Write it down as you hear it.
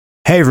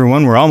Hey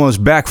everyone, we're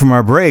almost back from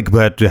our break,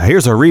 but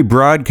here's a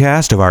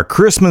rebroadcast of our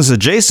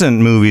Christmas-adjacent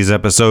movies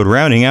episode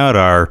rounding out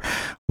our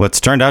what's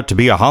turned out to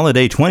be a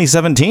holiday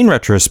 2017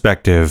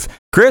 retrospective.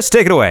 Chris,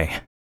 take it away.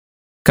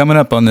 Coming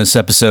up on this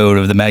episode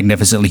of the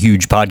Magnificently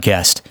Huge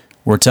podcast,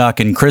 we're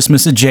talking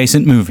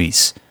Christmas-adjacent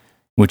movies,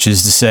 which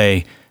is to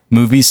say,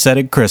 movies set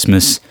at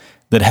Christmas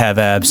that have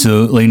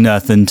absolutely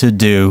nothing to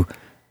do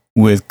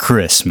with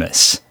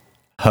Christmas.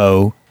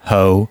 Ho,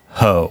 ho,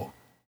 ho.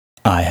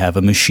 I have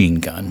a machine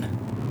gun.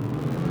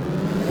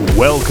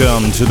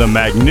 Welcome to the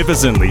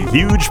Magnificently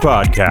Huge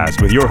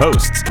podcast with your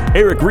hosts,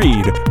 Eric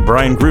Reed,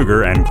 Brian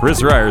Kruger, and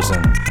Chris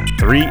Ryerson.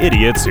 Three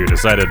idiots who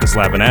decided to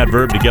slap an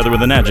adverb together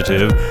with an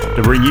adjective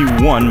to bring you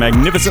one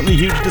magnificently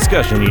huge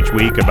discussion each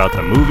week about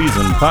the movies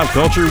and pop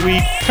culture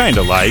we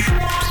kinda like,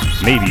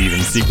 maybe even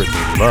secretly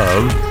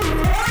love,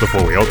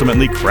 before we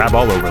ultimately crab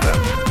all over them.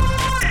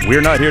 We're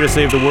not here to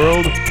save the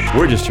world,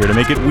 we're just here to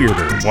make it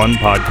weirder, one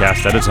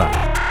podcast at a time.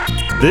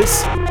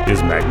 This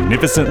is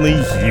Magnificently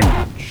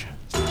Huge.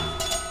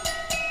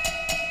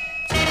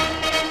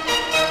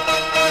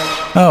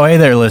 Oh, hey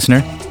there,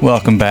 listener.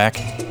 Welcome back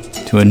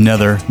to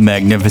another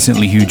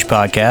Magnificently Huge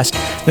podcast.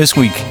 This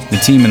week, the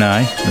team and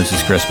I, this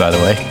is Chris, by the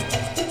way,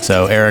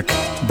 so Eric,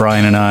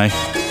 Brian, and I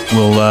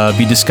will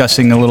be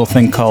discussing a little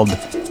thing called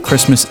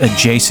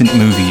Christmas-adjacent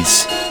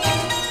movies,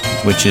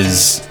 which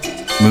is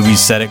movies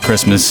set at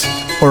Christmas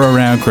or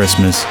around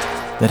Christmas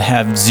that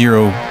have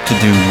zero to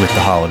do with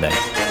the holiday.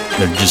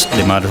 They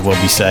might as well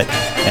be set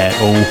at,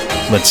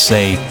 let's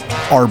say,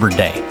 Arbor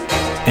Day,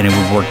 and it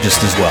would work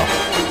just as well.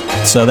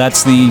 So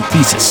that's the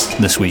thesis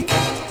this week.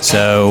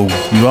 So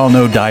you all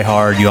know Die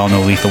Hard, you all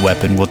know Lethal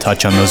Weapon. We'll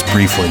touch on those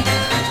briefly,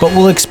 but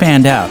we'll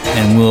expand out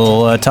and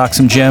we'll talk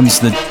some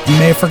gems that you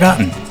may have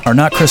forgotten are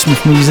not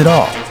Christmas movies at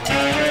all.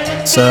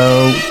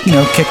 So,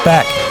 kick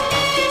back,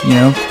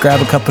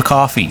 grab a cup of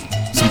coffee,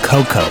 some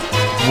cocoa,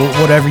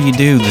 whatever you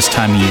do this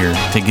time of year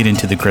to get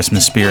into the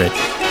Christmas spirit,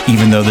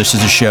 even though this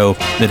is a show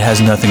that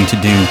has nothing to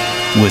do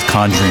with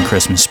conjuring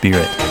Christmas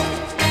spirit.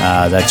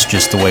 That's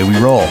just the way we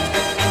roll,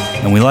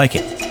 and we like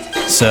it.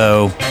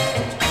 So,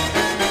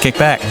 kick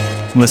back,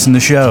 listen to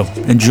the show,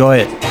 enjoy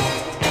it.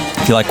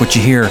 If you like what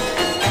you hear,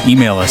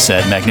 email us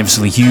at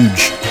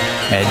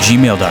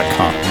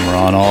magnificentlyhuge@gmail.com. We're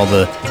on all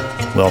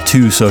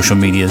two social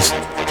medias,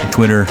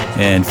 Twitter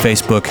and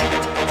Facebook,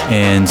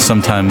 and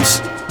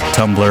sometimes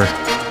Tumblr,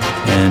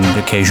 and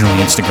occasionally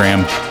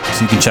Instagram,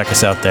 so you can check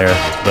us out there.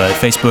 But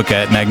Facebook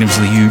at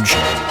Magnificently Huge,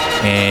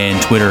 and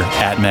Twitter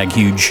at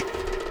MagHuge.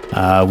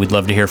 We'd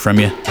love to hear from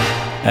you.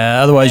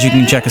 Otherwise, you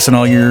can check us on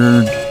all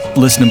your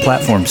listening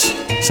platforms,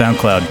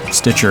 SoundCloud,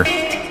 Stitcher,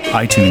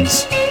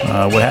 iTunes,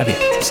 what have you.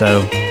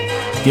 So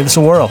give us a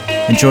whirl.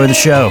 Enjoy the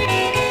show.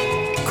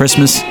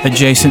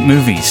 Christmas-adjacent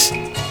movies.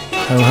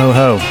 Ho, ho,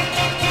 ho.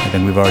 I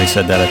think we've already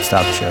said that at the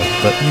top of the show,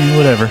 but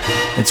whatever.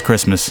 It's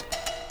Christmas.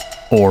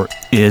 Or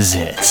is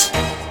it?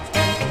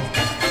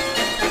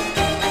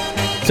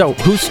 So,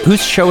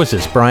 whose show is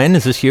this? Brian,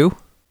 is this you?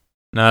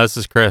 No, this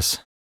is Chris.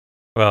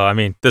 Well,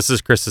 this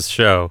is Chris's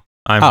show.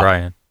 I'm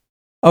Brian.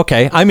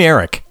 Okay, I'm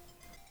Eric.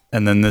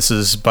 And then this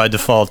is, by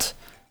default,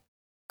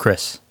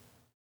 Chris.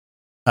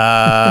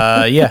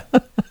 Yeah.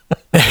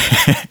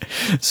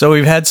 So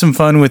we've had some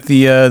fun with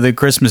the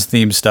Christmas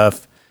theme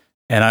stuff,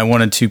 and I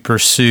wanted to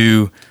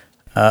pursue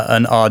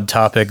an odd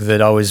topic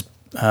that always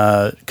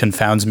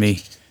confounds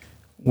me,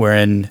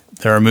 wherein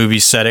there are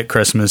movies set at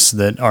Christmas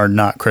that are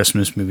not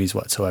Christmas movies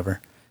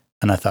whatsoever.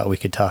 And I thought we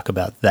could talk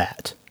about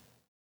that.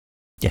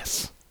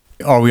 Yes.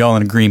 Are we all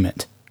in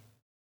agreement?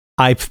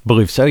 I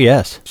believe so,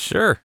 yes.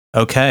 Sure.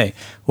 Okay.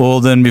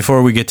 Well, then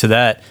before we get to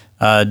that,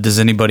 does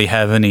anybody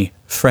have any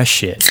fresh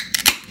shit?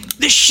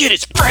 This shit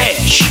is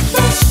fresh!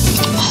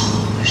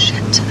 Oh, shit,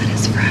 that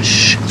is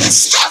fresh.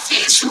 This stuff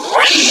is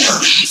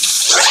really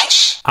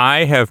fresh!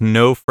 I have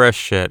no fresh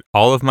shit.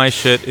 All of my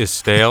shit is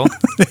stale.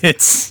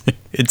 It's.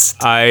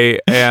 I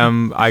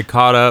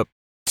caught up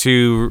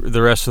to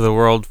the rest of the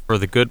world for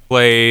The Good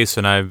Place,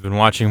 and I've been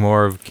watching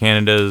more of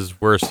Canada's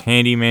Worst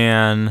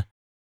Handyman,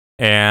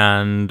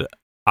 and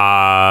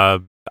I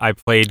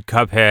played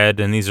Cuphead,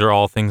 and these are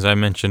all things I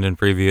mentioned in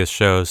previous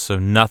shows, so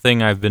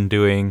nothing I've been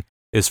doing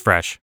is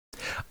fresh.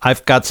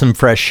 I've got some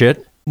fresh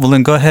shit. Well,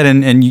 then go ahead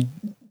and you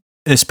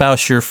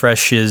espouse your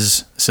fresh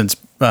shiz, since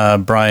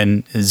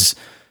Brian is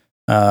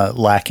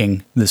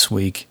lacking this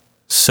week.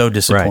 So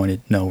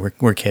disappointed. Right. No,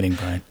 we're kidding,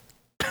 Brian.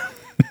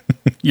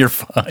 You're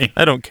fine.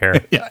 I don't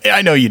care. Yeah,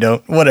 I know you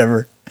don't.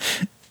 Whatever.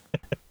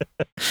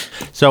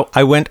 So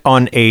I went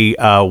on a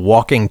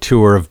walking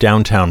tour of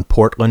downtown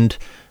Portland.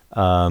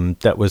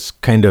 That was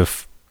kind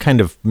of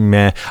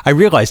meh. I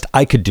realized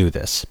I could do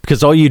this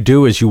because all you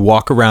do is you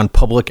walk around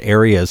public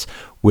areas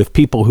with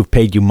people who've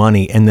paid you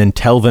money and then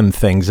tell them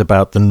things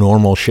about the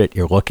normal shit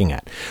you're looking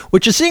at.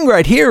 What you're seeing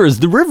right here is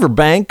the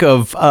riverbank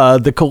of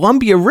the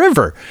Columbia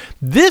River.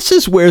 This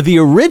is where the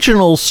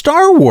original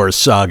Star Wars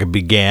saga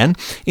began.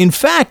 In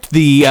fact,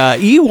 the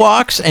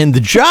Ewoks and the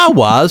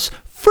Jawas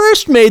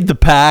first made the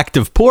Pact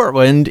of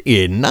Portland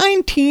in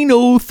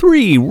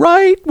 1903,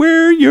 right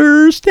where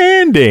you're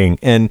standing.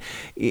 And,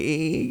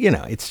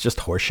 it's just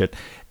horseshit.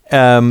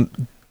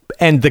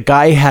 And the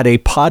guy had a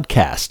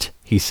podcast,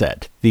 he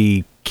said.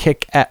 The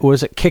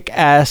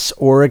Kick-Ass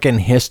Oregon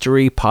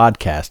History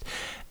podcast.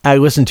 I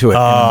listened to it,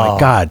 and oh my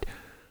God.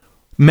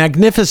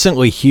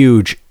 Magnificently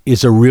Huge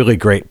is a really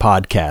great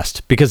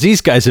podcast because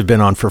these guys have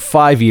been on for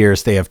 5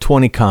 years. They have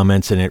 20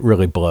 comments, and it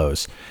really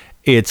blows.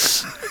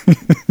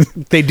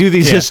 They do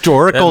these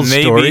historical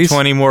maybe stories. Maybe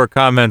 20 more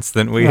comments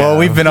than we have. Well,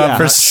 we've been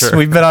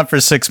on for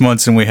 6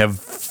 months, and we have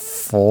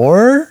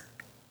 4.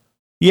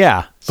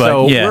 Yeah,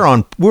 so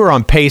we're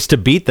on pace to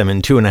beat them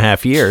in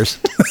 2.5 years.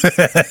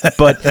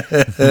 But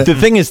the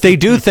thing is, they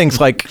do things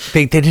like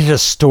they did a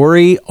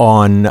story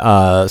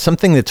on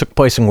something that took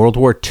place in World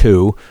War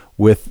II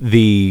with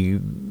the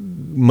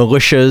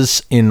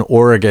militias in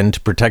Oregon to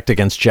protect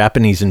against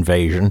Japanese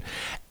invasion,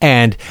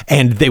 and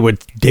they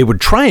would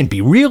try and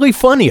be really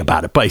funny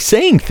about it by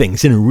saying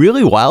things in a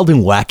really wild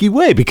and wacky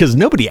way because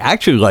nobody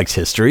actually likes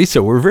history,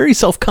 so we're very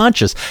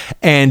self-conscious.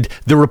 And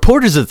the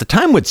reporters at the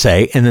time would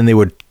say, and then they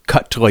would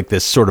cut to like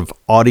this sort of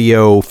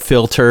audio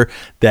filter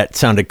that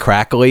sounded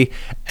crackly,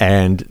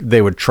 and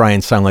they would try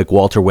and sound like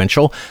Walter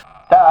Winchell.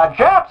 The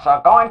Japs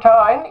are going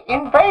to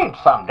invade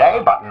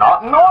someday, but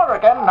not in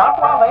Oregon,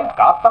 not while they've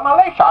got the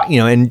militia.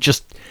 And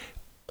just,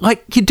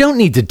 like, you don't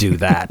need to do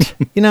that.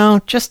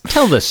 Just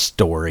tell the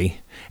story.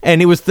 And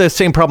it was the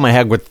same problem I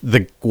had with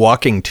the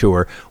walking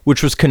tour,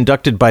 which was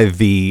conducted by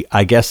the,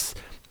 I guess,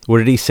 what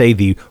did he say?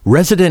 The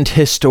resident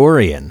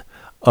historian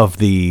of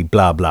the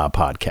blah blah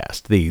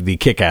podcast, the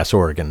Kick-Ass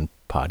Oregon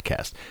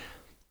podcast.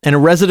 And a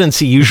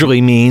residency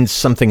usually means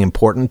something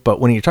important, but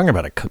when you're talking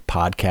about a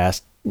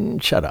podcast,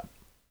 shut up.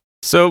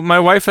 So my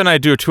wife and I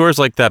do tours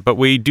like that, but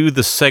we do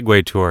the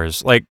Segway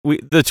tours. Like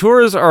the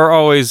tours are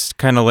always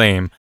kind of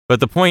lame, but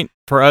the point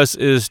for us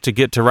is to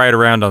get to ride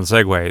around on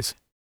Segways.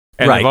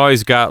 And right. I've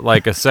always got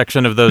like a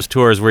section of those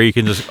tours where you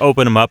can just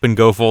open them up and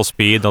go full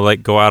speed. They'll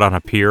like go out on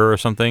a pier or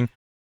something.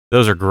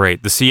 Those are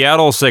great. The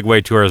Seattle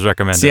Segway tour is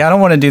recommended. See, I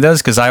don't want to do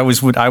those because I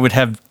would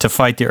have to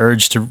fight the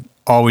urge to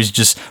always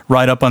just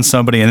ride up on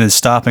somebody and then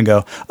stop and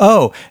go,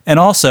 oh, and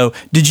also,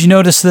 did you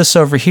notice this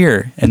over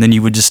here? And then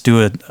you would just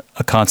do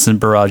a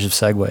constant barrage of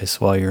segues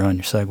while you're on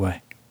your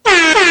Segway.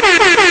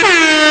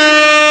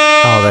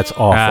 Oh, that's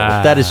awful.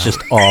 That is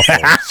just awful.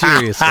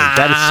 Seriously,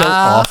 that is so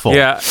awful.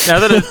 Yeah, now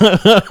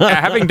that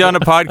having done a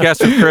podcast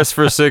with Chris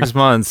for 6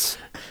 months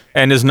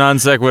and his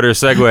non-sequitur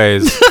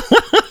segues,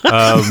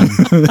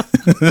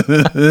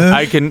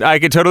 I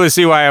can totally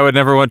see why I would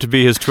never want to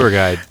be his tour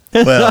guide.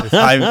 Well,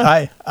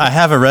 I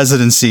have a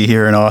residency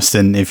here in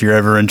Austin if you're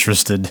ever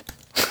interested.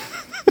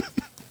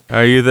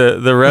 Are you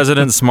the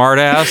resident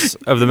smartass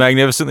of the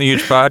Magnificently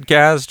Huge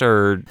podcast,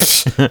 or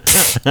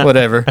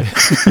whatever?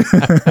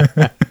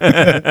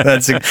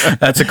 That's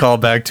a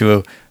callback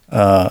to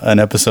an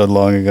episode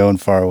long ago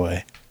and far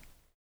away.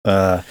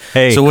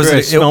 Hey, so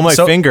Chris, smell my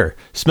finger.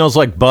 Smells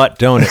like butt,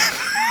 don't it?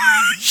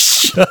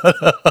 Shut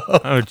up.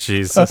 Oh,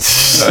 Jesus.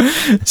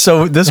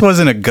 So this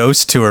wasn't a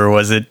ghost tour,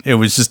 was it? It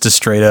was just a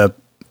straight up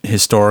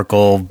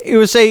historical. It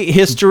was a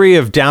history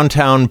of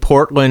downtown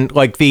Portland,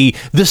 like the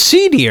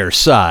seedier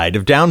side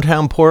of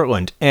downtown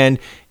Portland. And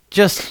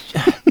just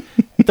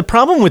the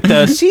problem with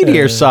the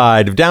seedier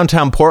side of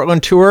downtown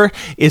Portland tour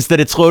is that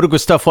it's loaded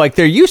with stuff like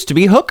there used to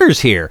be hookers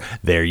here.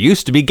 There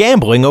used to be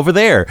gambling over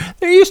there.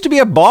 There used to be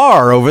a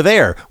bar over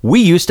there. We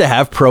used to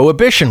have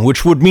prohibition,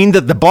 which would mean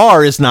that the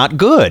bar is not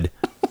good.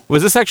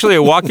 Was this actually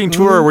a walking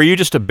tour, or were you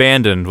just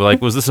abandoned? Like,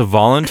 was this a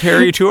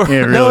voluntary tour? Yeah,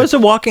 really. No, it was a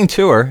walking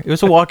tour. It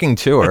was a walking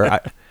tour.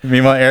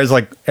 Meanwhile,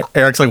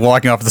 Eric's like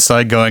walking off the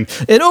side going,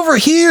 and over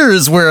here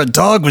is where a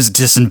dog was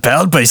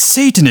disemboweled by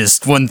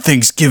Satanists one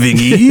Thanksgiving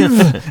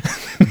Eve.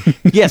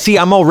 Yeah, see,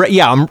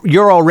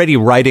 you're already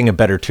writing a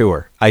better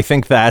tour. I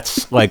think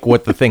that's like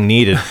what the thing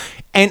needed.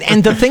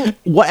 And the thing,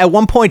 at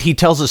one point he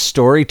tells a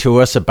story to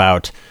us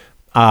about,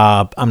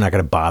 I'm not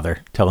going to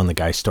bother telling the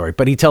guy's story,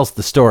 but he tells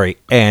the story.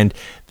 And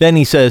then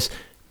he says,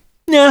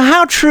 now,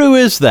 how true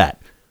is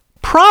that?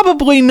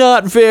 Probably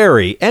not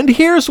very. And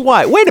here's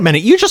why. Wait a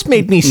minute. You just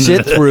made me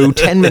sit through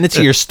 10 minutes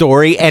of your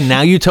story, and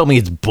now you tell me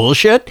it's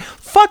bullshit?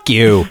 Fuck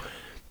you.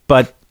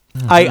 But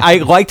I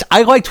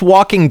liked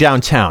walking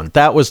downtown.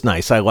 That was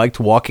nice. I liked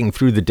walking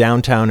through the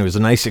downtown. It was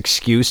a nice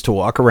excuse to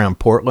walk around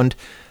Portland.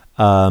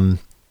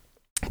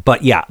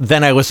 But yeah,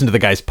 then I listened to the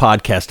guy's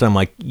podcast, and I'm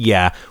like,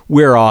 yeah,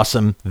 we're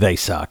awesome. They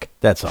suck.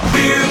 That's all.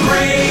 We're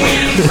great,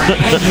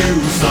 and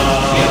you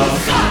suck.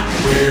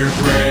 We're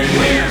great,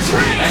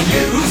 and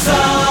you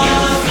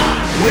suck.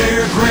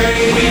 We're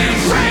great,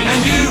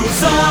 and you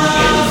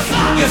suck.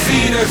 You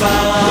see, there's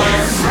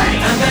us,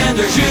 and then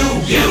there's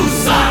you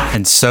suck.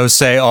 And so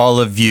say all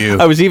of you.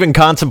 I was even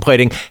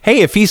contemplating,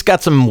 hey, if he's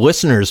got some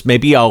listeners,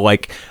 maybe I'll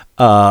hit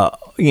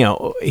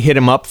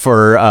him up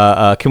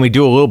for, can we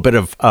do a little bit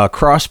of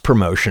cross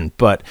promotion?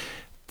 But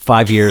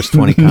 5 years,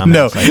 20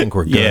 comments, No. I think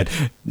we're good.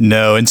 Yeah.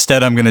 No,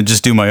 instead I'm going to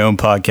just do my own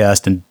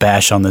podcast and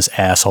bash on this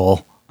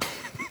asshole.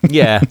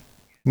 Yeah.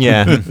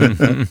 Yeah.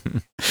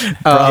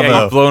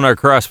 Yeah, you've blown our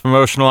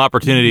cross-promotional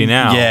opportunity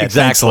now. Yeah,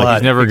 exactly. thanks a lot.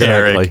 He's never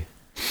gonna. Exactly.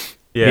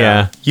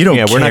 Yeah. You don't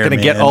Yeah, we're not care, going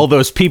to get man. all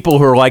those people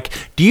who are like,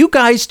 do you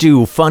guys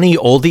do funny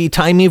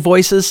oldie-timey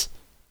voices?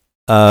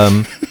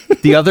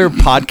 The other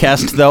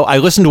podcast, though, I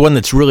listened to one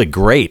that's really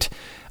great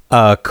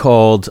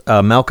called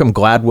Malcolm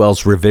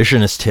Gladwell's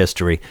Revisionist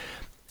History.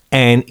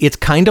 And it's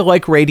kind of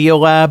like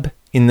Radiolab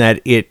in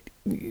that it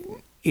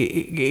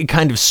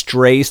kind of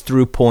strays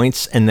through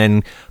points and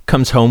then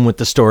comes home with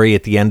the story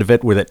at the end of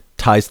it where it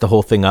ties the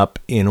whole thing up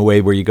in a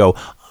way where you go,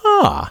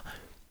 ah.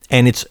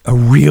 And it's a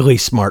really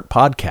smart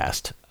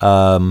podcast,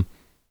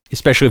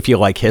 especially if you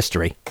like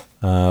history.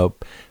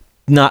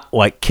 Not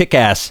like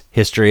kick-ass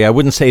history. I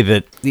wouldn't say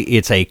that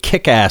it's a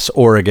kick-ass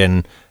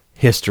Oregon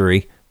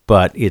history,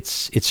 but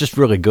it's just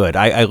really good.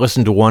 I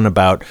listened to one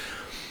about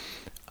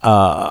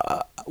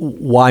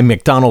why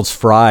McDonald's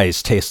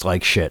fries taste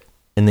like shit,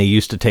 and they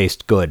used to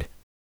taste good.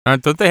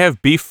 Don't they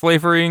have beef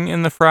flavoring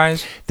in the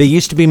fries? They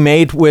used to be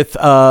made with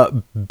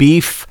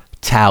beef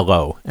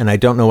tallow, and I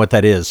don't know what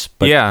that is,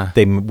 but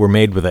they were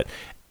made with it.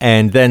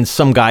 And then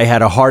some guy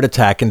had a heart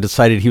attack and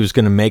decided he was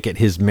going to make it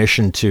his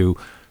mission to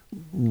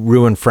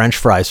ruin French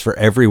fries for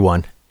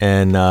everyone,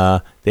 and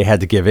they had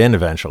to give in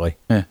eventually.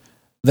 Yeah.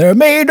 They're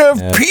made of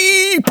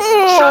people!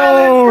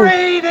 Soylent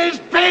Green is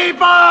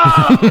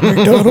people!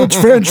 McDonald's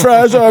French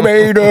fries are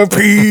made of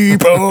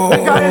people!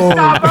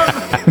 Stop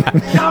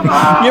 'em! Come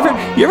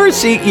on! You ever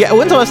see,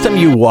 when's the last time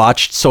you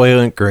watched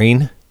Soylent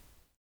Green?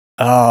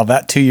 Oh,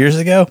 about 2 years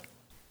ago?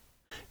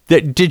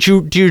 Did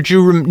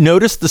you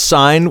notice the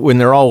sign when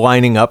they're all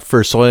lining up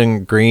for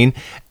Soylent Green,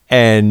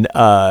 and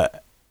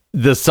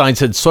the sign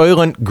said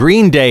Soylent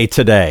Green Day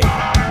today,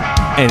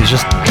 and it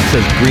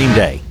says Green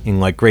Day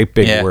in like great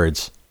big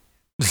words,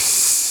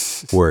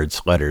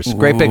 letters,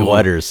 great big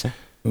letters.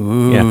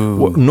 Ooh. Yeah,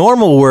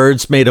 normal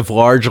words made of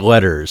large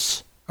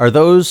letters. Are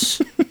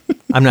those?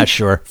 I'm not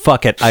sure.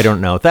 Fuck it, I don't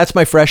know. That's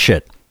my fresh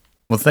shit.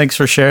 Well, thanks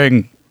for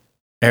sharing,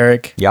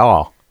 Eric.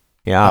 Y'all.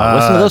 Yeah,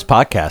 listen to those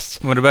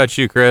podcasts. What about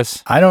you,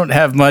 Chris? I don't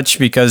have much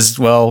because,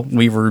 well,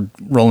 we were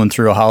rolling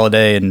through a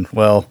holiday, and,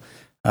 well,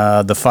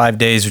 the 5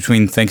 days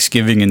between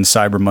Thanksgiving and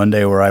Cyber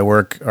Monday where I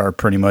work are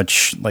pretty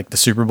much like the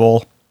Super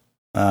Bowl.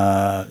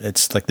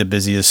 It's like the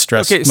busiest,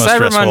 most Cyber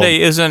stressful.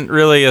 Monday isn't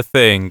really a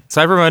thing.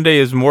 Cyber Monday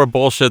is more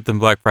bullshit than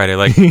Black Friday.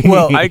 Like,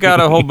 Well, I got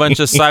a whole bunch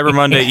of Cyber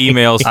Monday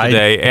emails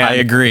today. And I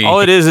agree. All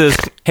it is,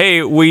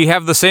 hey, we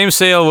have the same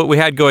sale that we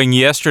had going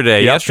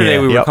yesterday. Yesterday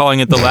we were calling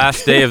it the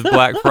last day of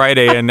Black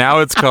Friday, and now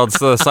it's called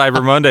the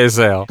Cyber Monday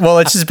sale. Well,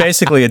 it's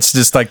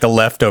just like the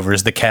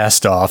leftovers, the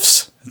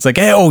cast-offs. It's like,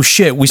 hey, oh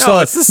shit, we still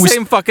have it's the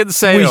same fucking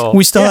sale.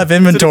 We still have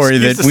inventory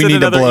It's an excuse that to we send need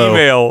to another blow.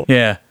 email.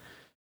 Yeah.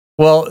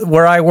 Well,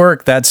 where I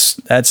work, that's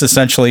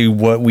essentially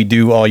what we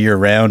do all year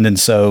round, and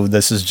so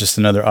this is just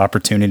another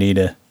opportunity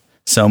to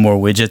sell more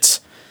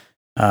widgets.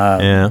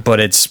 But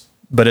it's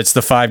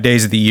the 5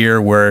 days of the year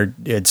where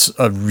it's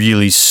a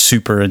really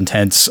super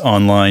intense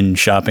online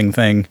shopping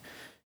thing,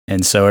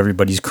 and so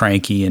everybody's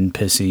cranky and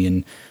pissy,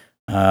 and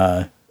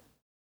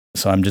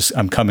so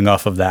I'm coming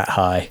off of that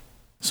high,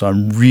 so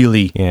I'm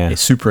really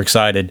super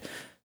excited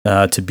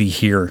to be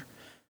here.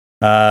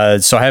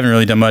 So I haven't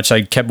really done much.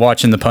 I kept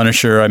watching The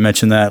Punisher. I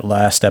mentioned that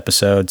last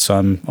episode, so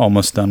I'm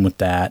almost done with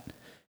that.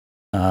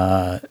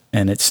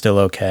 And it's still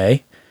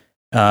okay.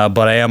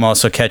 But I am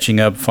also catching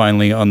up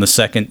finally on the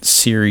second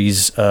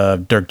series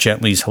of Dirk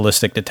Gentley's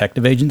Holistic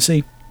Detective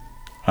Agency.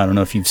 I don't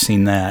know if you've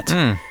seen that.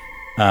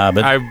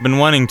 But I've been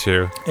wanting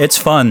to. it's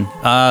fun.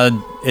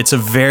 It's a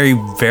very,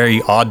 very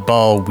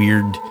oddball,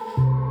 weird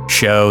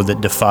show that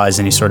defies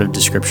any sort of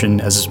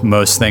description, as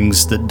most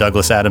things that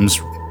Douglas Adams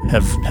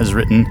has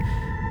written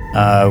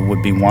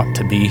would be want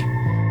to be.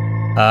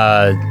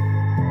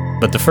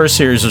 But the first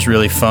series was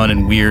really fun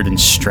and weird and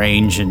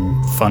strange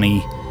and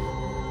funny.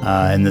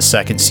 And the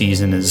second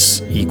season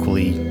is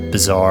equally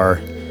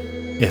bizarre,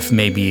 if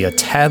maybe a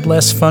tad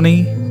less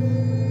funny.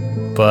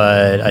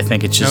 But I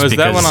think it's just Now, is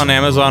because that one on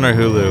Amazon or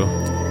Hulu?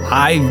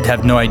 I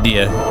have no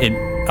idea.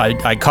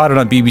 I caught it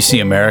on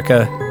BBC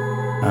America,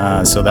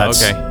 so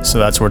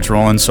that's where it's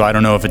rolling. So I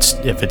don't know if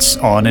it's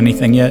on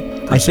anything yet.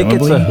 I think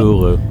it's a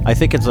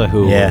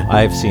Hulu. Yeah.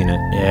 I've seen it.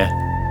 Yeah,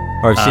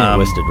 Or I've seen it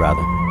listed,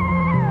 rather.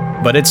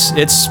 but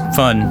it's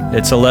fun.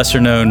 It's a lesser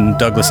known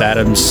Douglas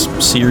Adams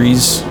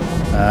series,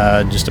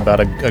 just about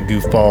a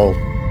goofball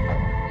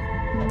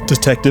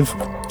detective,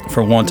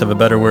 for want of a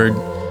better word.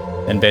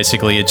 And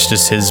basically, it's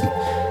just his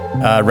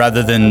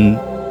rather than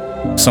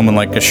someone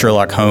like a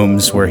Sherlock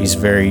Holmes, where he's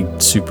very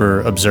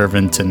super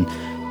observant and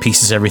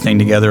pieces everything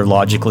together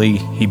logically.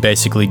 He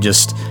basically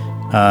just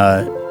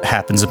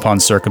happens upon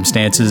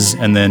circumstances,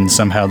 and then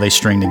somehow they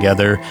string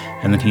together,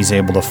 and then he's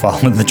able to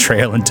follow the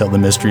trail until the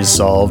mystery is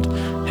solved,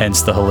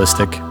 hence the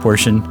holistic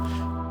portion.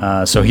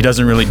 So he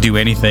doesn't really do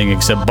anything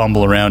except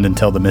bumble around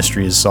until the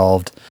mystery is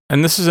solved.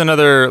 And this is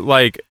another,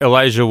 like,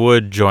 Elijah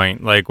Wood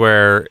joint, like,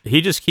 where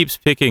he just keeps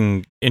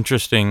picking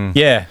interesting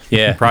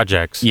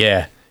projects.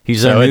 Yeah.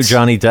 He's a new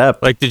Johnny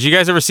Depp. Like, did you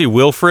guys ever see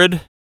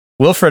Wilfred?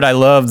 Wilfred, I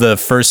love the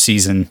first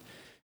season.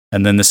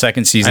 And then the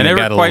second season, I it never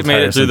got a quite little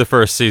made it through tiresome. the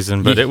first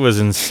season, but it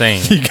was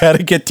insane. You got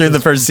to get through the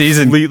first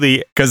season.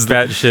 Completely because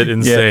batshit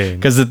insane.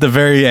 Because at the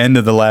very end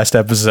of the last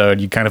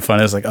episode, you kind of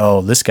find it's like, oh,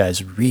 this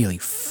guy's really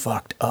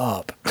fucked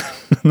up.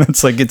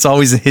 It's like it's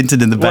always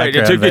hinted in the Wait,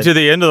 background. it took you to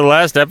the end of the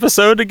last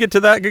episode to get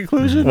to that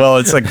conclusion? Well,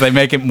 it's like they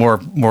make it more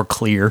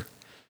clear.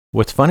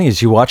 What's funny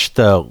is you watch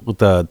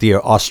the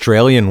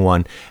Australian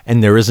one,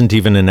 and there isn't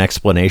even an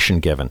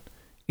explanation given.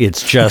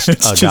 It's just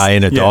a guy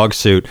in a dog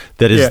suit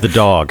that is the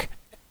dog.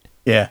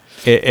 Yeah,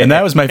 and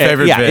that was my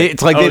favorite bit.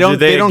 It's like Oh,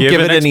 they don't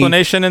give an it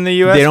explanation in the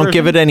US They don't version?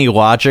 give it any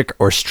logic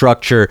or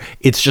structure.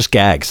 It's just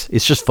gags.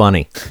 It's just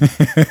funny.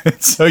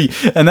 So,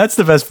 and that's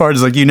the best part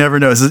is like you never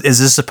know. Is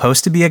this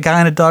supposed to be a guy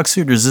in a dog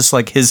suit, or is this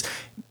like his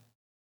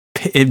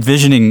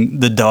envisioning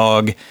the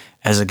dog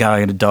as a guy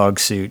in a dog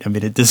suit? I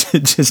mean, it's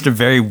just a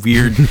very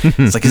weird.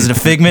 It's like, is it a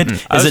figment?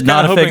 Is it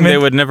not a hoping figment? they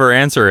would never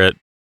answer it.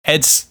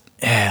 It's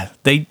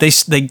they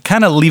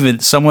kind of leave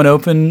it somewhat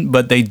open,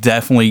 but they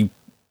definitely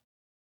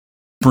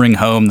bring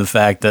home the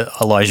fact that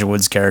Elijah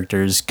Wood's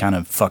character is kind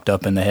of fucked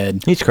up in the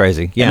head. He's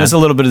crazy. Yeah, and there's a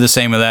little bit of the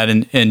same with that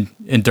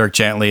in Dirk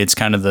Gentley. It's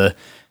kind of the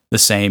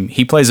same.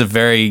 He plays a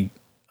very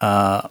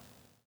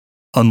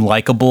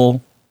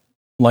unlikable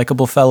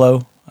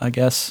fellow, I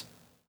guess,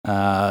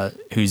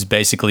 who's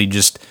basically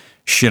just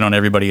shit on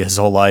everybody his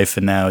whole life,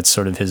 and now it's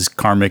sort of his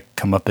karmic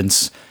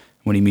comeuppance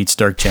when he meets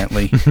Dirk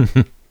Gentley.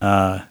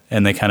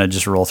 And they kind of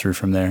just roll through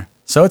from there.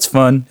 So it's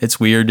fun. It's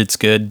weird. It's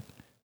good.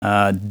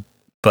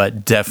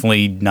 But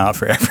definitely not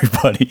for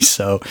everybody.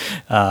 So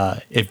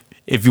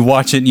if you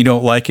watch it and you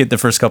don't like it the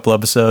first couple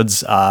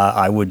episodes,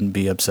 I wouldn't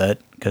be upset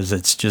because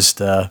it's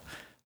just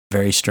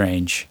very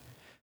strange.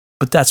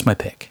 But that's my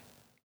pick.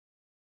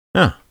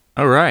 Huh.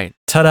 All right.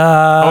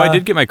 Ta-da! Oh, I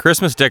did get my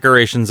Christmas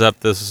decorations up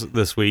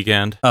this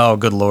weekend. Oh,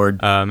 good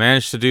Lord.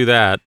 Managed to do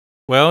that.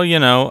 Well, you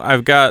know,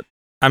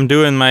 I'm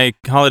doing my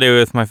holiday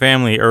with my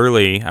family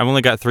early. I've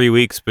only got 3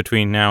 weeks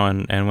between now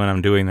and when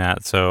I'm doing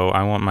that, so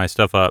I want my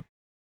stuff up.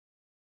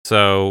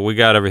 So we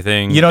got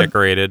everything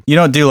decorated. You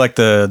don't do like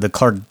the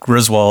Clark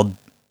Griswold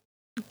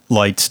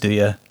lights, do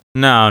you?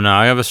 No.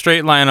 I have a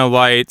straight line of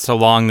lights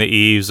along the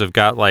eaves. I've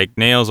got like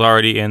nails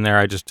already in there.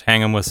 I just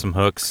hang them with some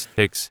hooks.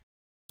 Takes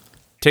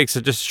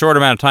just a short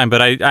amount of time,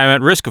 but I'm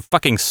at risk of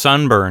fucking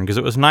sunburn because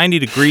it was 90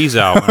 degrees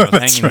out when I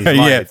was hanging these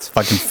lights. Yeah, it's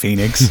fucking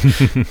Phoenix.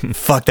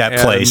 Fuck that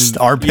place.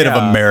 Armpit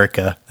of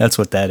America. That's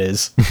what that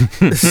is.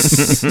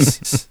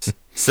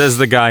 Says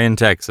the guy in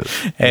Texas.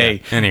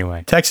 Hey, yeah.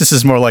 Anyway. Texas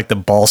is more like the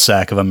ball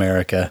sack of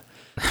America.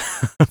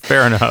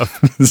 Fair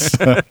enough.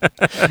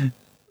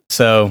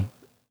 So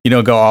you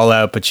don't go all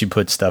out, but you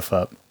put stuff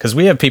up. Because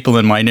we have people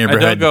in my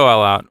neighborhood. I don't go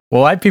all out.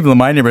 Well, I have people in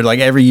my neighborhood, like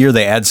every year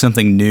they add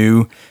something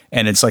new,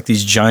 and it's like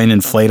these giant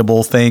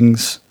inflatable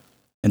things.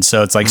 And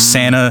so it's like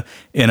Santa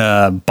in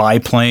a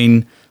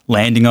biplane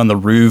landing on the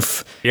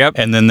roof. Yep.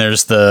 And then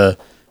there's the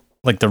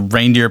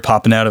reindeer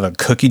popping out of a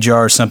cookie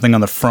jar or something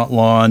on the front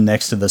lawn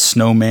next to the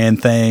snowman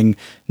thing,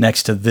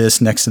 next to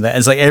this, next to that.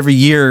 It's like every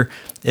year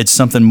it's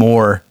something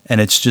more, and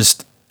it's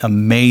just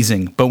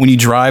amazing. But when you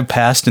drive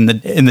past in the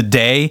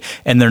day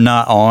and they're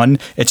not on,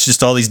 it's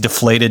just all these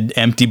deflated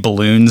empty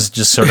balloons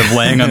just sort of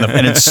laying on the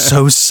and it's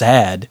so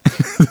sad.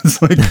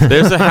 It's like,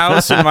 there's a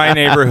house in my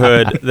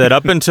neighborhood that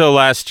up until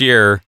last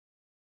year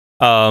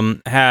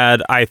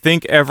had, I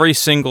think, every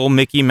single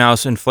Mickey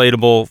Mouse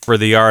inflatable for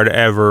the yard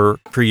ever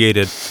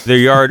created. Their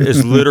yard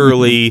is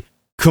literally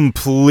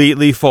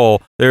completely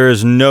full. There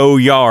is no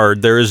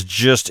yard. There is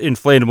just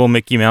inflatable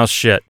Mickey Mouse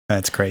shit.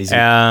 That's crazy.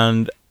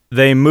 And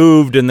they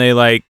moved, and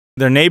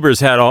their neighbors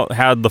had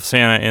the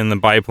Santa in the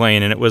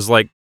biplane, and it was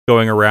like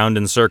going around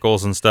in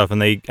circles and stuff.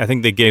 And I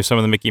think they gave some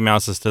of the Mickey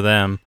Mouses to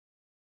them.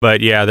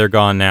 But yeah, they're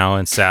gone now,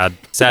 and sad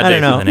day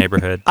for the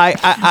neighborhood.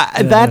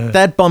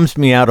 That bums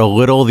me out a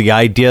little. The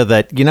idea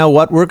that, you know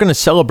what, we're going to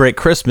celebrate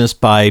Christmas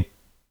by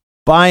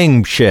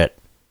buying shit.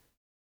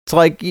 It's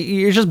like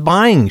you're just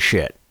buying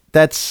shit.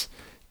 That's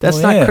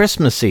not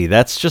Christmassy.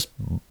 That's just,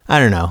 I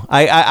don't know.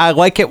 I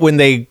like it when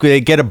they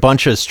get a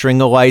bunch of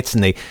string of lights,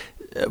 and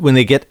when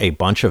they get a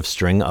bunch of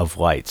string of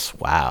lights.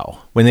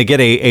 Wow. When they get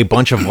a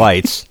bunch of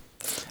lights.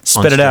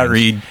 Spit it out,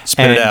 Reed.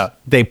 Spit it out.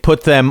 They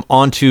put them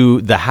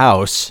onto the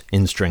house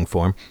in string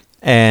form,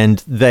 and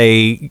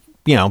they,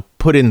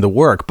 put in the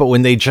work. But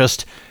when they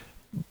just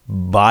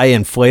buy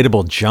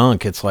inflatable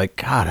junk, it's like,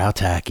 God, how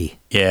tacky.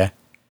 Yeah.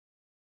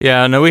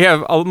 Yeah, no, we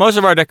have, most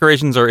of our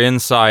decorations are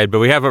inside, but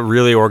we have it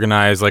really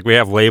organized. Like, we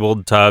have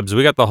labeled tubs.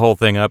 We got the whole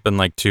thing up in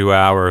like 2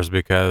 hours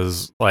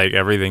because like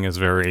everything is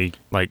very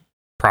like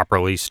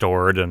properly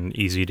stored and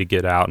easy to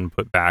get out and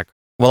put back.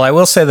 Well, I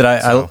will say that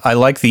I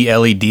like the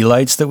LED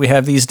lights that we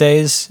have these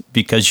days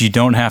because you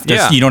don't have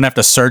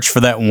to search for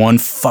that one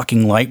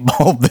fucking light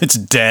bulb that's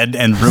dead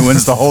and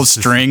ruins the whole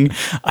string.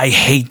 I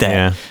hate that.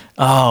 Yeah.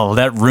 Oh,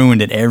 that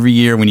ruined it every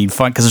year when you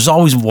find, because there's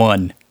always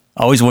one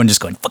just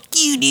going, fuck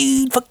you,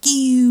 dude, fuck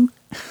you.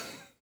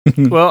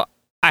 Well,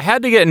 I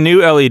had to get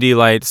new LED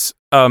lights.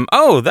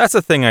 That's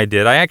a thing I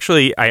did. I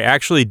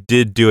actually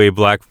did do a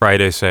Black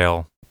Friday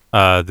sale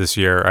this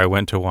year. I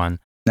went to one.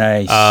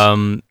 Nice.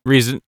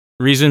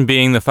 Reason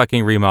being the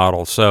fucking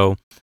remodel. So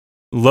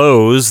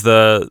Lowe's,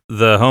 the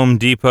Home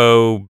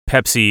Depot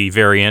Pepsi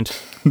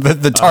variant.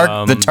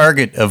 The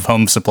Target of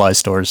home supply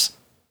stores.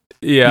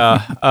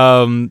 Yeah.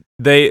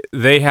 They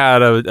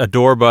had a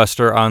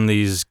doorbuster on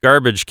these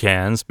garbage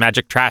cans,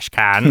 magic trash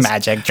cans.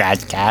 Magic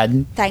trash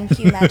can. Thank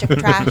you, magic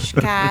trash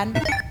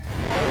can.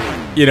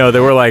 You know, they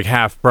were like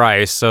half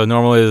price. So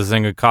normally this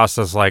thing would cost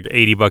us like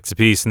 $80 a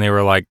piece, and they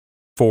were like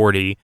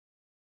 40.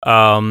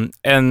 And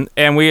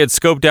we had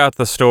scoped out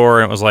the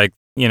store, and it was like,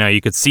 you know,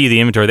 you could see the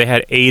inventory. They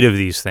had 8 of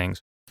these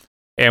things,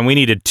 and we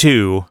needed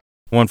 2,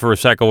 one for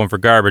recycle, one for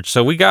garbage.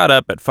 So we got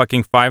up at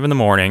fucking 5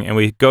 a.m, and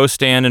we go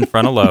stand in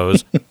front of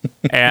Lowe's,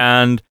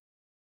 and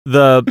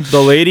the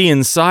lady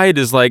inside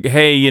is like,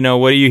 hey, you know,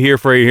 what are you here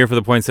for? Are you here for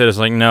the poinsettias?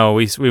 Like, no,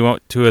 we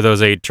want 2 of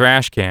those 8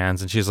 trash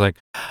cans. And she's like,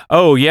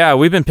 oh yeah,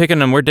 we've been picking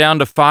them. We're down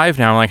to 5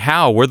 now. I'm like,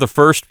 how? We're the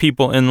first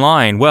people in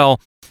line. Well,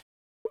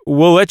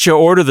 we'll let you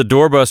order the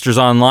doorbusters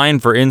online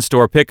for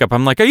in-store pickup.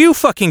 I'm like, are you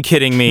fucking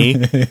kidding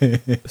me?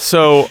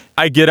 So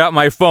I get out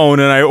my phone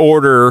and I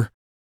order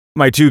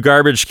my 2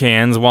 garbage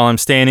cans while I'm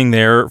standing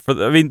there.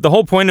 The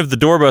whole point of the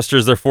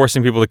doorbusters, they're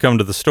forcing people to come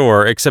to the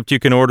store, except you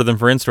can order them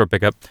for in-store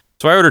pickup.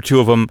 So I ordered 2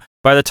 of them.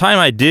 By the time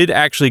I did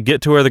actually get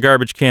to where the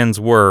garbage cans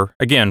were,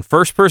 again,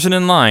 first person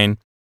in line,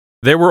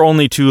 there were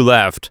only 2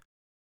 left.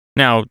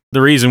 Now,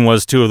 the reason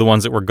was 2 of the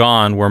ones that were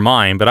gone were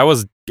mine, but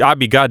I'd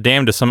be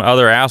goddamned if some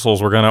other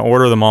assholes were going to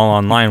order them all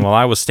online while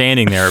I was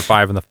standing there at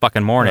 5 in the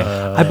fucking morning.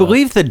 I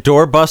believe that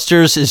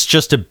doorbusters is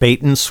just a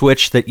bait and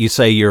switch that you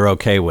say you're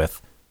okay with.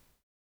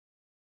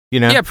 You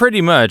know? Yeah,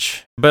 pretty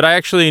much. But I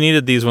actually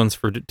needed these ones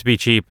to be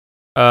cheap.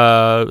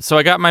 So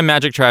I got my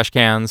magic trash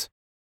cans.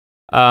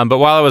 But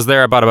while I was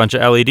there, I bought a bunch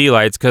of LED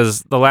lights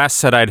because the last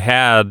set I'd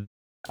had,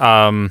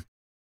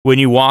 when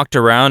you walked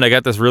around, I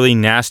got this really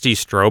nasty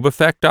strobe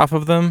effect off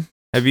of them.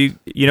 You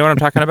know what I'm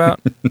talking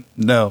about?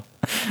 No.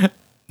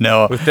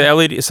 With the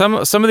LED, some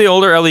of the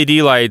older LED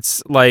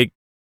lights, like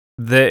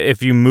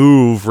if you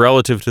move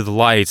relative to the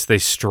lights, they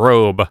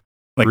strobe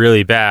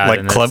really bad.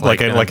 Like club, like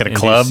at a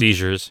club.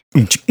 Seizures.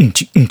 It's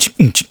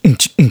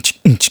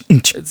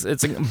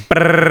like,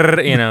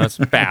 brrr, you know, it's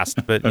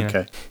fast, but you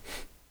know.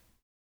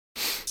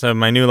 So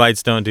my new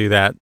lights don't do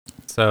that.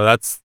 So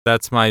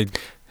that's my.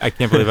 I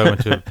can't believe I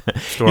went to a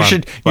store.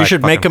 You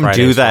should make them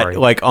do that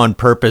like on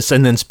purpose,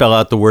 and then spell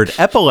out the word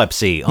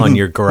epilepsy on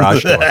your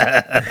garage door.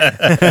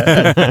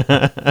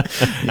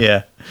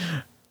 Yeah.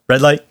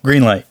 Red light,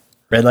 green light.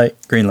 Red light,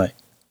 green light.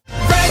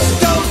 All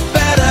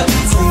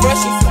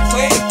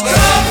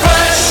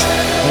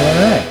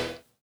right.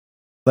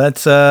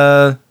 Let's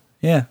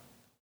yeah.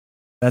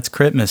 That's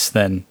Christmas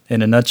then,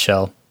 in a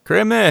nutshell.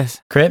 Christmas.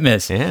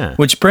 Yeah.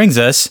 Which brings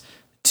us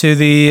to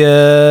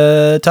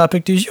the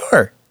topic du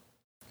jour.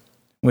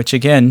 Which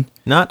again,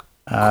 not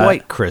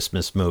quite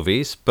Christmas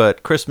movies,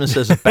 but Christmas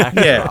as a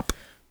backdrop. Yeah.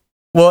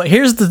 Well,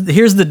 here's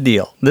the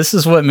deal. This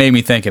is what made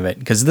me think of it,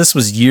 because this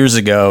was years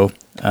ago.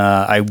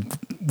 I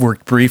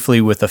worked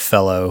briefly with a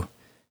fellow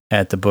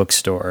at the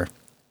bookstore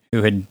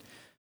who had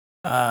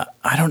I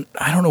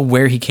don't know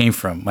where he came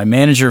from. My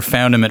manager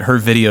found him at her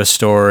video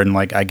store and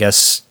I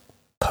guess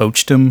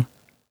poached him,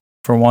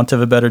 for want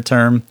of a better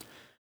term.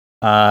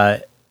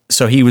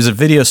 So he was a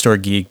video store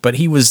geek, but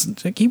he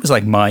was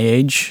like my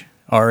age,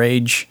 our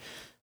age,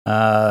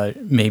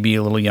 maybe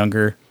a little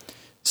younger.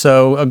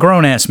 So a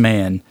grown ass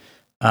man.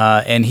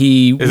 And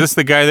he is this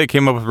the guy that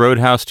came up with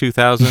Roadhouse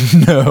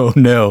 2000?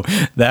 No,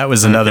 that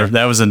was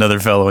another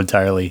fellow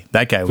entirely.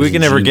 That guy was. We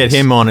can never get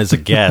him on as a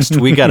guest.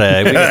 We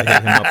gotta hit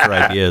him up for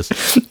ideas.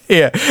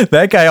 Yeah,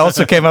 that guy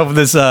also came up with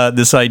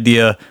this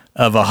idea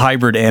of a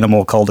hybrid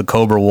animal called a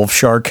cobra wolf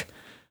shark.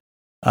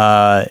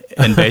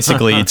 And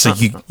basically, it's like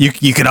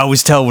you can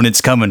always tell when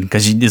it's coming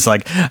because it's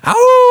like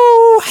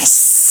oh,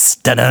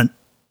 dun.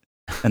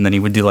 And then he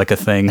would do like a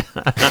thing.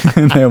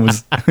 And that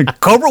was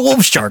Cobra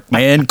Wolf Shark,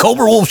 man.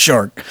 Cobra Wolf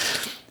Shark.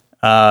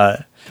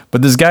 But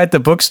this guy at the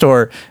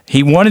bookstore,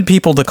 he wanted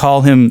people to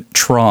call him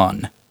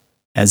Tron,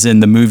 as in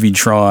the movie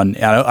Tron.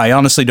 I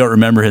honestly don't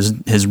remember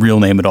his real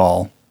name at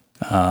all,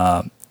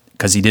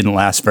 because he didn't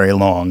last very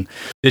long.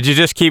 Did you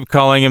just keep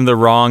calling him the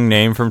wrong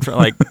name from Tron?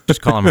 Like,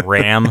 just call him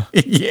Ram?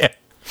 Yeah.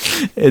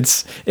 It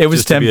was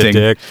just tempting. To be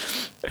a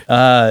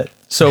dick.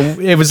 So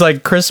it was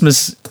like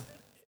Christmas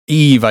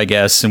Eve, I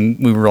guess,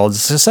 and we were all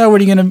just, so what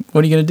are you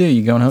gonna do?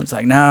 You going home? It's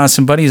like, nah,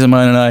 some buddies of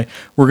mine and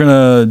we're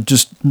gonna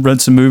just rent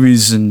some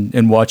movies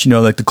and watch,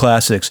 like the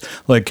classics,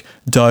 like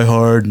Die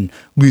Hard and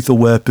Lethal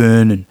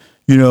Weapon, and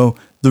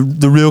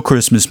the real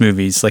Christmas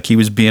movies. Like he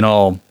was being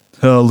all,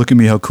 oh, look at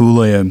me, how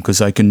cool I am,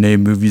 because I can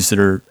name movies that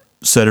are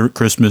set at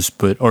Christmas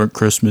but aren't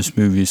Christmas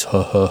movies.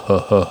 Ha ha ha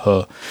ha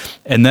ha.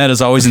 And that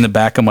is always in the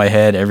back of my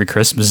head every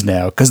Christmas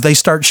now, because they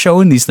start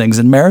showing these things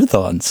in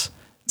marathons.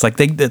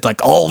 It's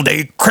like all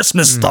day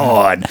Christmas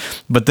on,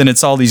 but then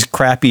it's all these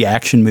crappy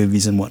action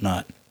movies and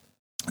whatnot.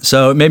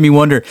 So it made me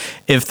wonder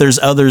if there's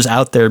others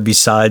out there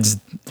besides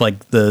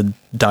like the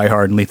Die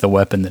Hard and Lethal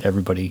Weapon that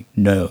everybody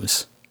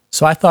knows.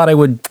 So I thought I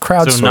would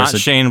crowdsource it. So not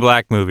Shane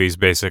Black movies,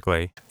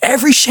 basically.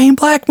 Every Shane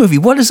Black movie.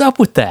 What is up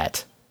with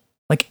that?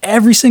 Like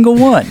every single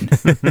one.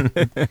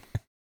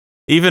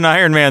 Even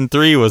Iron Man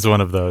 3 was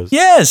one of those.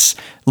 Yes.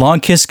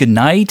 Long Kiss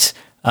Goodnight,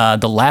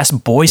 The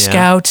Last Boy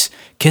Scout,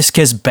 Kiss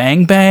Kiss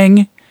Bang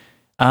Bang,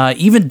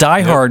 even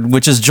Die Hard,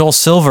 which is Joel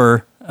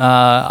Silver.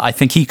 I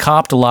think he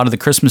copped a lot of the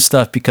Christmas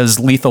stuff because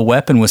Lethal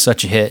Weapon was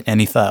such a hit,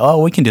 and he thought,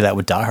 oh, we can do that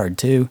with Die Hard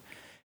too.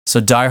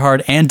 So Die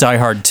Hard and Die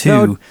Hard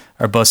 2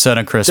 are both set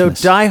on Christmas.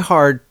 So Die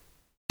Hard,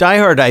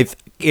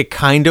 it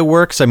kind of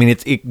works. I mean,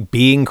 it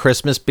being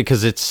Christmas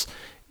because it's,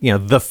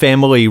 the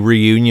family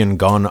reunion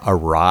gone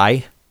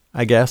awry,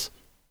 I guess.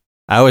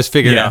 I always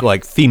figured out,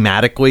 like,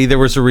 thematically there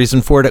was a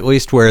reason for it at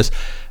least, whereas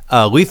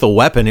Lethal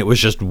Weapon, it was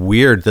just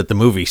weird that the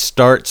movie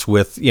starts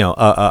with,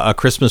 a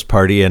Christmas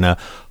party and a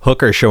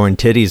hooker showing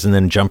titties and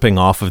then jumping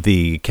off of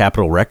the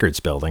Capitol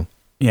Records building.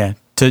 Yeah,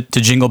 to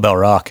Jingle Bell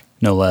Rock,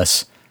 no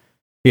less.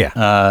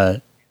 Yeah.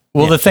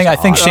 The thing, I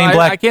think Shane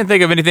Black... I can't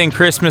think of anything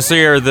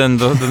Christmassier than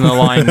the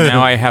line,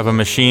 now I have a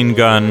machine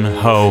gun,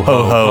 ho,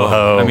 ho, ho,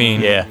 ho. I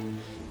mean... Yeah.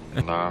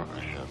 Now I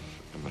have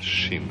a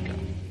machine gun.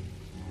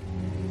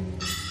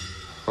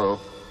 Ho,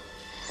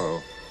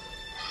 ho,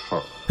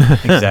 ho.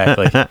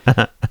 Exactly.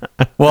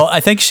 Well,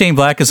 I think Shane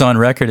Black is on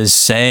record as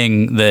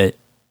saying that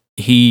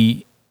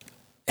he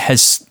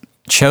has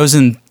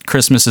chosen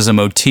Christmas as a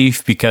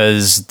motif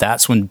because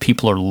that's when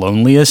people are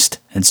loneliest.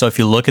 And so if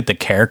you look at the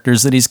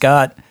characters that he's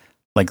got,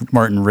 like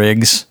Martin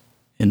Riggs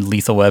in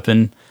Lethal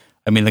Weapon,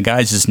 I mean, the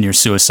guy's just near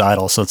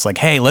suicidal. So it's like,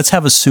 hey, let's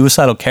have a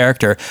suicidal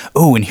character.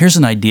 Oh, and here's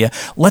an idea.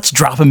 Let's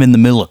drop him in the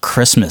middle of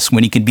Christmas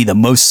when he could be the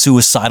most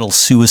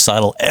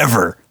suicidal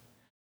ever.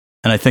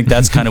 And I think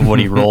that's kind of what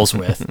he rolls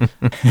with.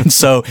 And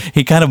so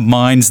he kind of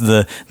mines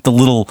the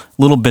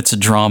little bits of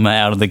drama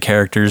out of the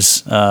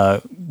characters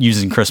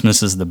using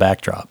Christmas as the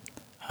backdrop.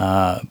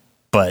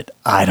 But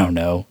I don't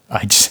know.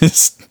 I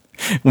just,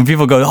 when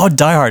people go, oh,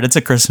 Die Hard, it's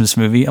a Christmas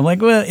movie. I'm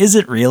like, well, is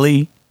it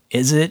really?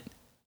 Is it?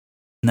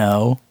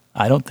 No,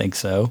 I don't think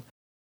so.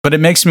 But it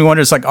makes me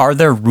wonder, it's like, are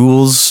there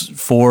rules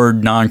for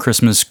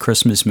non-Christmas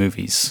Christmas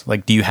movies?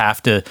 Like, do you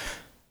have to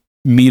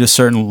meet a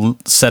certain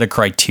set of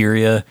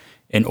criteria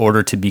in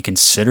order to be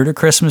considered a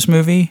Christmas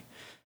movie?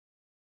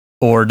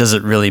 Or does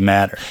it really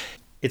matter?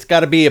 It's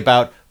got to be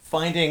about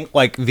finding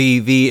like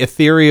the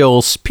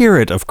ethereal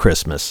spirit of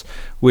Christmas,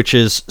 which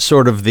is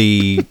sort of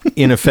the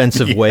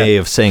inoffensive way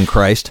of saying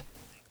Christ.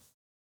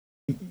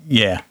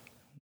 Yeah.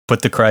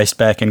 Put the Christ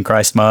back in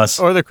Christmas.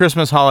 Or the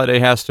Christmas holiday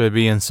has to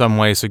be in some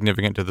way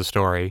significant to the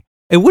story.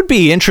 It would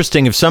be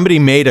interesting if somebody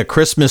made a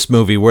Christmas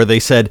movie where they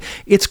said,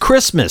 it's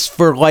Christmas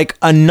for like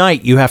a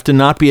night, you have to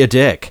not be a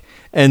dick.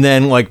 And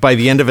then, like, by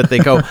the end of it, they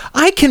go,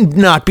 I can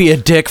not be a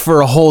dick for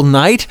a whole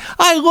night.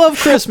 I love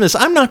Christmas.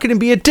 I'm not going to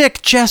be a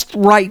dick just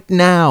right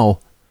now.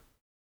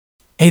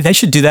 Hey, they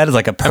should do that as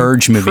like a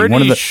Purge movie.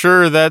 Pretty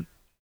sure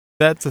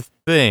that's a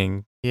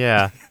thing.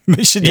 Yeah.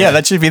 Yeah,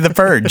 that should be the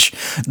Purge.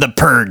 The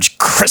Purge,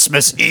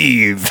 Christmas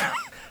Eve.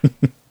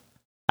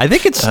 I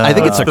think it's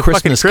a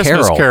Christmas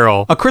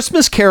Carol. A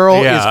Christmas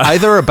Carol is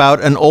either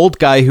about an old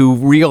guy who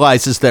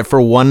realizes that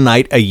for one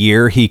night a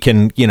year he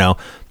can,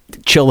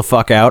 chill the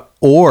fuck out,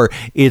 or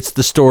it's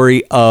the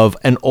story of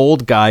an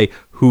old guy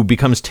who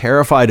becomes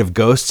terrified of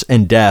ghosts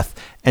and death,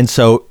 and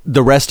so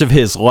the rest of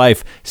his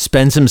life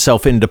spends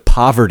himself into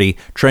poverty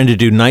trying to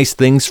do nice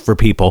things for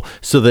people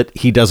so that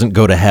he doesn't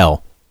go to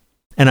hell.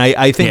 And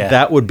I think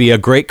that would be a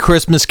great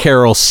Christmas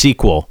Carol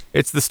sequel.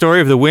 It's the story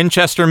of the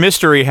Winchester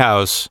Mystery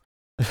House.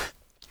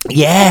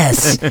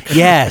 Yes.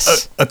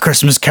 A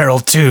Christmas Carol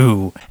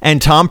 2.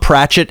 And Tom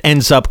Pratchett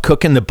ends up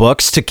cooking the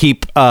books to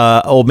keep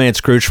Old Man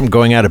Scrooge from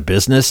going out of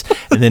business.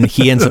 And then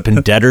he ends up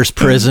in debtor's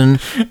prison.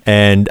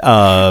 And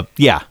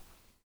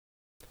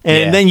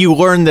then you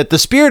learn that the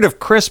spirit of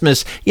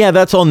Christmas,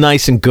 that's all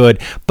nice and good,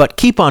 but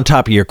keep on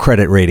top of your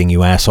credit rating,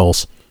 you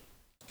assholes.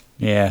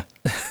 Yeah.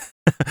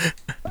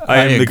 I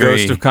am the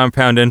ghost of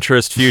compound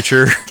interest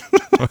future.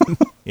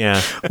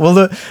 Yeah.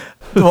 Well,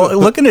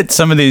 looking at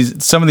some of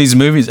these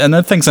movies, and there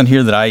are things on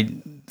here that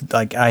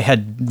I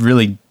had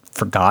really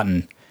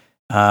forgotten,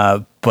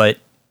 but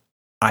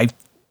I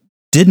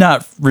did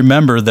not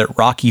remember that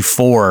Rocky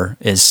IV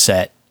is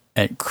set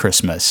at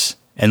Christmas,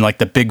 and like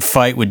the big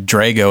fight with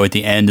Drago at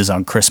the end is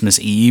on Christmas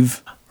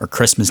Eve or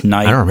Christmas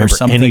night. I don't remember or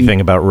something. anything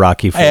about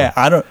Rocky IV. Yeah,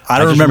 I don't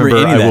remember any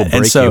of that. I will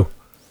break you.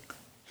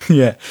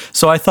 Yeah.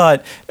 So I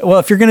thought, well,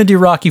 if you're going to do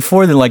Rocky IV,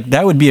 then like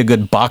that would be a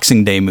good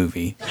Boxing Day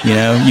movie.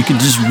 You could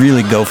just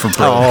really go for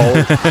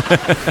broke.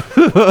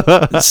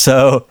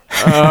 So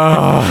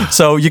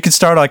you could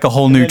start like a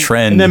whole new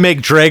trend. And then make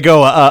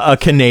Drago a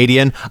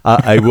Canadian.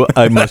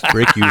 I must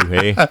break you,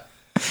 hey.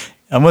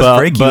 I must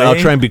break you, but I'll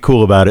try and be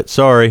cool about it.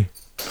 Sorry.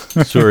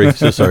 So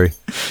sorry.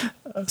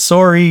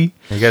 Sorry.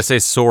 I gotta say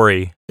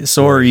sorry.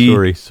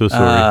 Sorry. So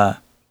sorry.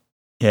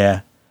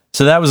 Yeah.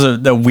 So that was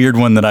a weird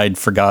one that I'd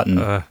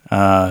forgotten.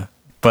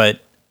 But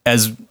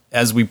as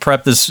we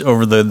prep this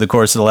over the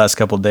course of the last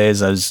couple of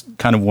days, I was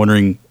kind of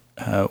wondering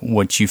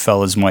what you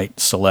fellas might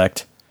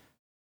select.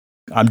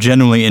 I'm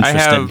genuinely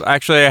interested. I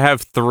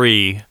have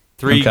three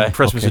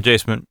Christmas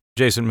adjacent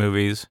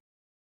movies.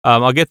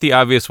 I'll get the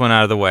obvious one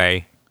out of the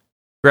way.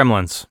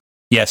 Gremlins.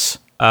 Yes.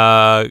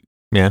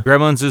 Yeah.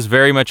 Gremlins is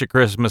very much a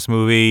Christmas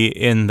movie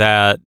in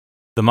that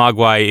the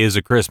Mogwai is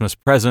a Christmas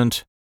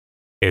present.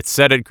 It's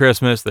set at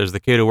Christmas. There's the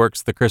kid who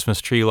works the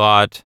Christmas tree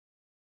lot.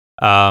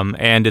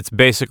 And it's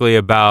basically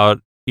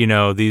about,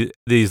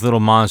 these little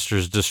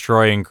monsters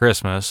destroying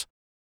Christmas.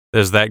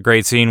 There's that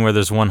great scene where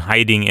there's one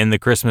hiding in the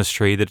Christmas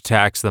tree that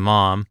attacks the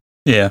mom.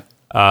 Yeah.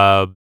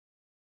 I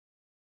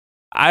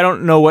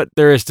don't know what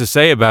there is to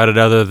say about it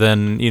other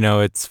than,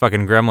 it's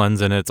fucking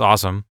Gremlins and it's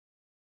awesome.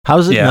 How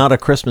is it not a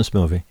Christmas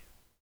movie?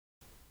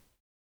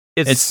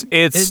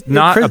 It's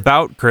not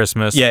about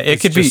Christmas. Yeah, it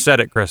could be set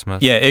at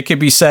Christmas. Yeah, it could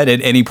be set at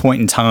any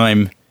point in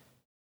time,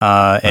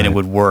 and it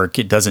would work.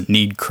 It doesn't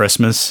need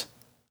Christmas.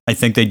 I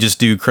think they just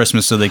do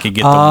Christmas so they could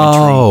get the wintry.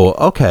 Oh,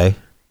 okay.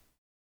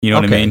 You know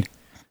what I mean?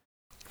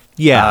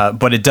 Yeah,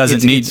 but it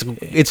doesn't need.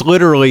 It's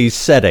literally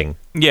setting.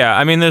 Yeah,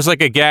 I mean, there's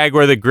like a gag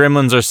where the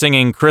Gremlins are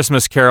singing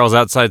Christmas carols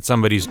outside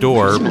somebody's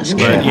door, but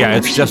yeah,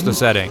 it's just a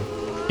setting.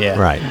 Yeah,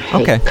 right.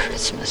 Okay.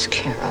 Christmas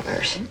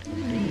carolers,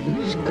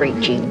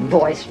 screeching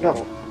voice,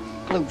 no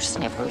blue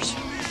sniffers.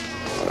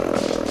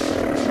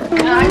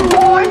 I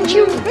warned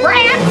you,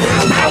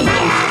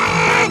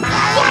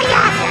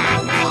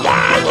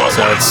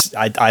 So it's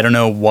I don't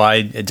know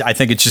why. I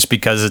think it's just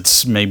because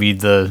it's maybe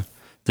the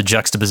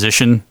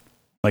juxtaposition,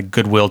 like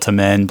goodwill to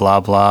men,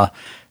 blah blah,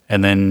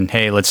 and then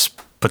hey, let's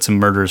put some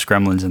murderous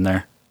gremlins in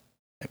there.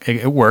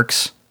 It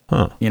works,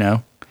 Yep.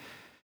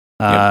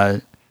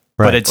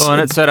 But it's and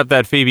it set up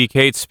that Phoebe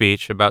Cates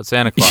speech about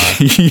Santa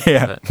Claus.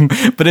 Yeah,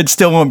 but it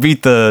still won't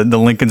beat the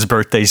Lincoln's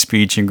birthday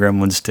speech in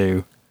Gremlins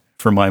 2,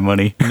 for my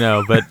money.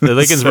 No, but the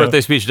Lincoln's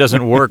birthday speech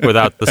doesn't work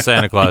without the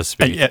Santa Claus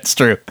speech. Yeah, it's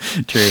true.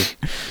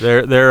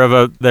 They're of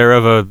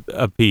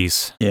a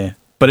piece. Yeah,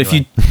 but if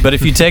you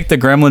take the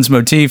Gremlins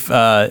motif,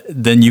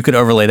 then you could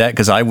overlay that,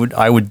 because I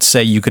would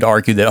say you could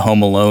argue that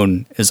Home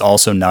Alone is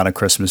also not a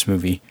Christmas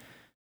movie.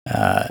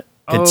 I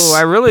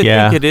really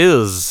think it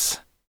is.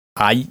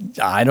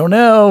 I don't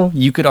know.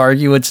 You could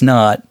argue it's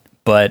not,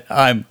 but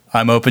I'm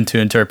open to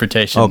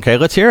interpretation. Okay,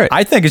 let's hear it.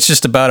 I think it's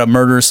just about a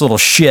murderous little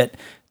shit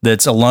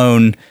that's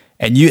alone,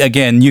 and you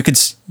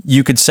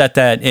could set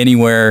that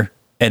anywhere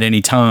at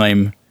any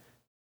time.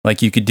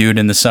 Like you could do it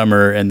in the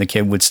summer, and the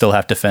kid would still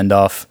have to fend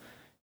off.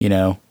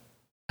 I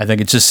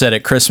think it's just set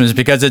at Christmas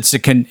because it's a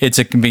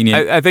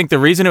convenient. I think the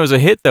reason it was a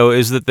hit though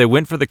is that they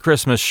went for the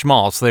Christmas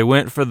schmaltz. They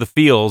went for the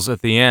feels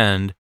at the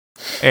end,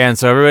 and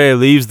so everybody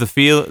leaves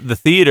the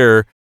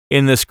theater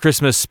in this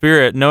Christmas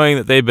spirit, knowing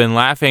that they've been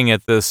laughing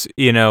at this,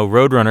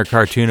 Roadrunner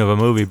cartoon of a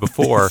movie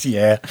before.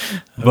 Yeah.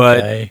 Okay.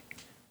 But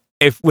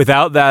if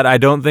without that, I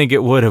don't think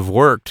it would have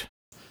worked.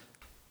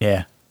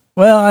 Yeah.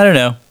 Well, I don't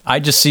know. I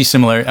just see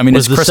similar. I mean,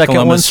 was the Chris second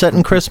Columbus one set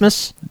in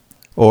Christmas?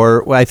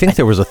 Or I think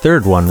there was a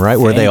third one, right?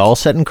 Were they all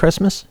set in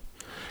Christmas?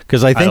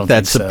 Because I think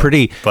that's a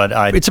pretty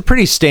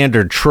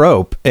standard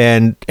trope,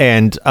 and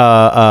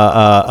the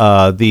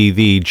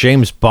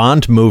James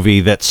Bond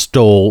movie that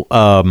stole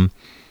Home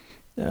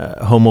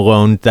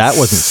Alone, that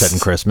wasn't set in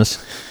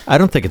Christmas. I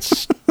don't think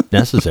it's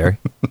necessary.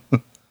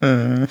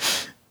 You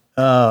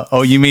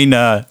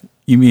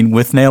mean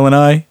With Nail and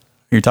I?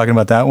 You're talking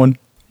about that one?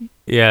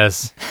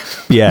 Yes.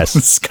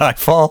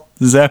 Skyfall?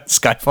 Is that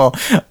Skyfall?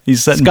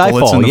 He's setting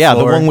bullets in the floor.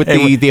 The one with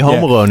the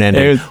Home Alone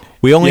ending.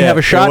 We only have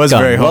a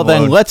shotgun. Well,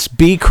 then let's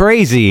be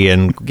crazy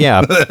and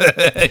yeah.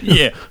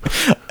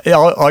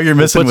 All you're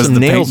missing was the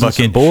paint bucket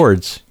and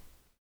boards.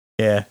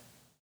 Yeah,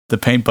 the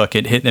paint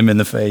bucket hitting him in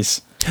the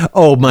face.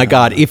 Oh my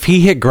God! If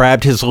he had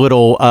grabbed his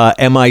little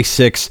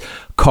MI6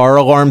 car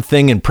alarm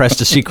thing and pressed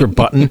a secret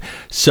button,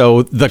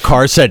 so the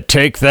car said,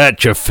 "Take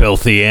that, you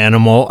filthy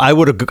animal," I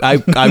would have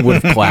clapped. I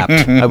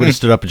would have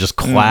stood up and just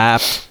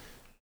clapped.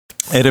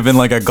 It'd have been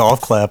like a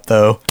golf clap,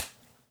 though.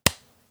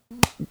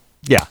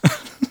 Yeah,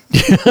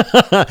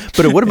 but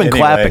it would have been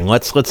clapping.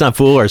 Let's not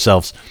fool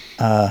ourselves.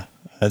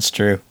 That's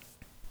true.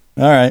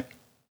 All right.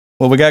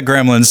 Well, we got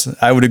Gremlins.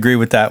 I would agree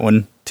with that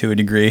one to a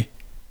degree.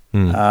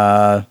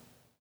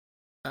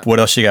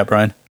 What else you got,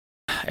 Brian?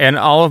 And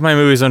all of my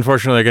movies,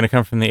 unfortunately, are going to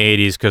come from the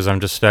 80s because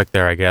I'm just stuck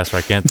there, I guess. Or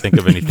I can't think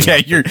of anything.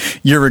 Yeah,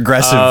 you're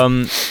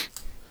regressive.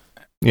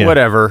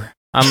 Whatever.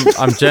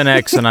 I'm Gen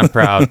X and I'm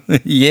proud.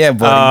 Yeah,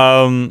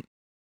 buddy.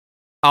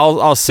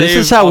 I'll save.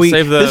 This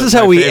is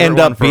how we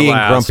end up being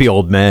grumpy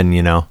old men.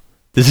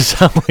 This is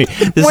how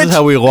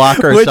we lock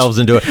ourselves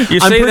into it. You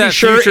say that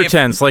future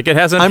tense, like it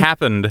hasn't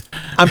happened.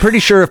 I'm pretty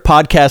sure if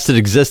podcasts had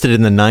existed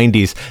in the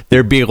 90s,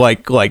 there'd be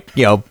like 40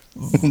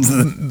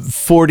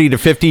 to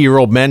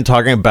 50-year-old men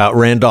talking about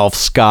Randolph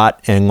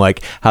Scott and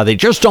like how they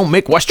just don't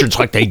make westerns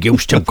like they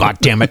used to. God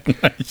damn it!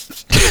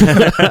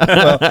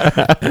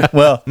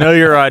 well, know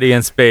your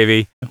audience,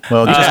 baby.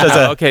 Well,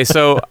 okay,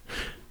 so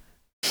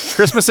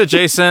Christmas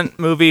adjacent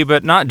movie,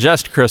 but not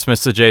just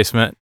Christmas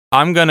adjacent.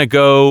 I'm going to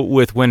go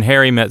with When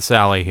Harry Met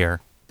Sally here.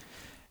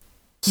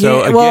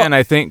 So again,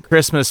 I think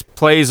Christmas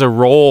plays a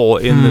role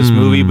in this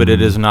movie, but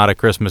it is not a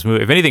Christmas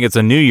movie. If anything, it's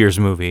a New Year's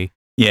movie.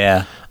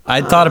 Yeah,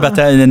 I thought about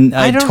that and then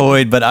I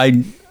toyed, but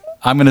I'm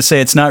going to say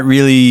it's not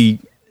really.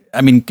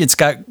 I mean, it's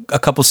got a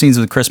couple scenes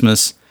with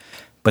Christmas,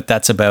 but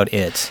that's about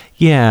it.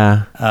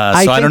 Yeah. So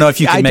I don't know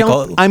if you can make.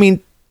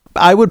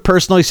 I would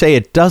personally say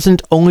it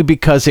doesn't, only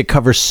because it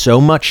covers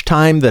so much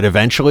time that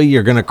eventually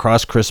you're going to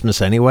cross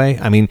Christmas anyway.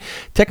 I mean,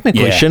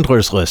 technically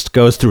Schindler's List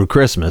goes through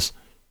Christmas.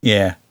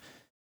 Yeah.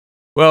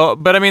 Well,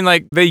 but I mean,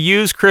 like, they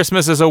use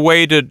Christmas as a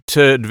way to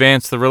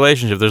advance the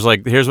relationship. There's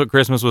like, here's what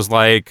Christmas was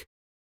like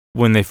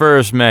when they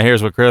first met.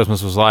 Here's what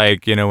Christmas was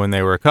like, when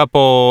they were a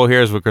couple.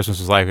 Here's what Christmas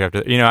was like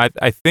after.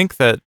 I think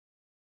that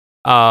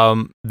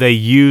they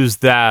use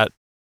that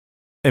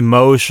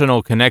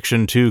emotional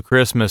connection to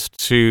Christmas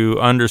to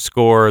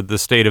underscore the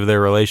state of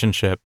their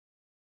relationship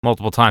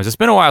multiple times. It's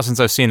been a while since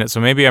I've seen it, so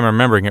maybe I'm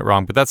remembering it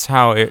wrong, but that's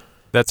how I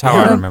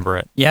remember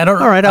it. Yeah, I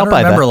don't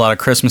remember a lot of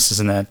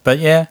Christmases in that, but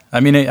yeah, I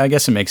mean, I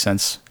guess it makes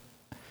sense.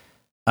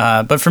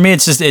 But for me,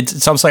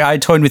 it's almost like I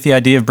toyed with the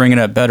idea of bringing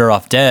up Better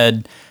Off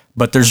Dead,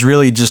 but there's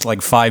really just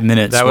like 5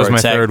 minutes. That was my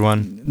third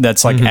one.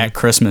 That's like at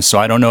Christmas, so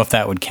I don't know if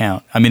that would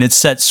count. I mean, it's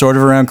set sort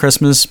of around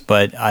Christmas,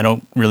 but I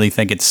don't really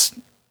think it's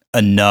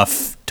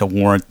enough to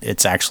warrant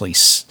it's actually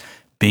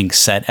being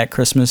set at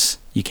Christmas.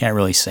 You can't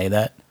really say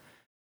that.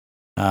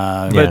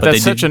 But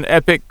that's such an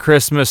epic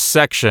Christmas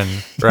section,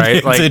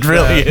 right? Like it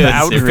really is. The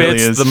outfits, really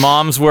is. The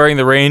mom's wearing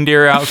the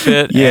reindeer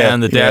outfit,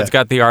 and the dad's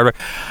got the aardvark.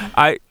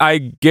 I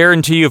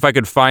guarantee you, if I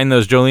could find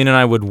those, Jolene and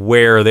I would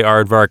wear the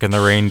aardvark and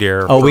the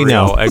reindeer. Oh, we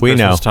know. At we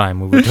Christmas know.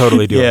 time, we would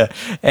totally do it.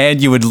 And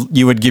you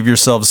would give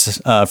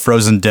yourselves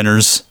frozen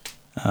dinners.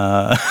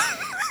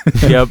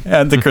 Yep,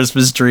 at the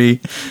Christmas tree.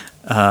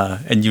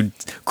 And you'd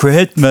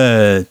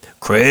Christmas.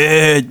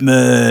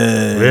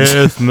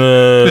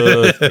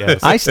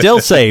 Yes. I still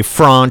say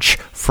French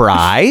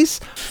fries,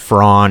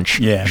 French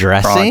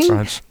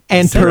dressing,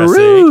 and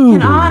Peru.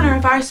 In honor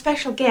of our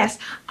special guest,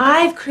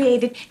 I've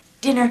created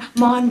dinner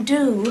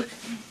mondu.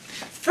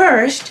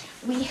 First,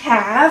 we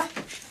have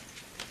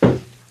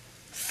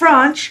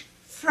French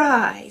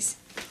fries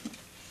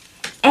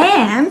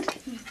and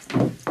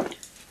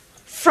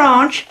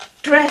French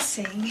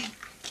dressing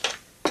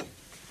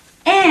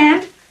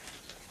and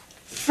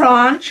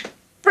French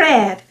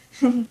bread.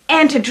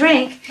 And to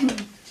drink,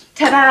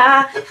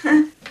 ta-da,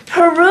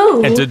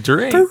 Peru. And to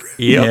drink.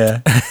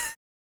 Yep.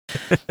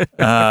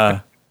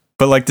 Yeah.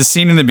 But like the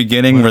scene in the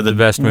beginning where the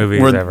best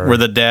movies ever. Where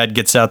the dad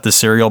gets out the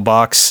cereal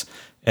box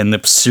and the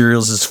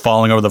cereal's is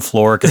falling over the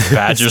floor because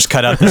Badger's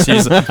cut out the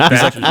cereal.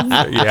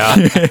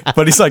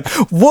 But he's like,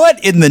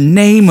 what in the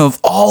name of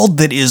all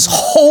that is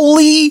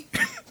holy?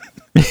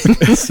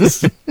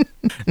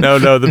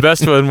 No, the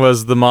best one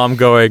was the mom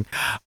going,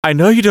 I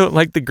know you don't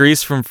like the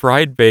grease from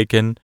fried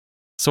bacon,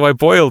 so I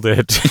boiled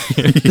it.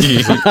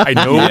 He's like, I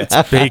know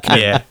it's bacon.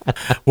 Yeah.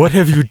 What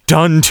have you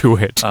done to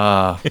it?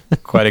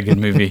 Quite a good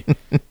movie.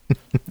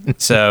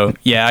 So,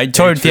 yeah, I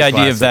toyed with the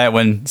idea of that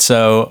one.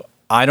 So,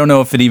 I don't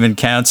know if it even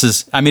counts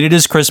as... I mean, it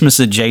is Christmas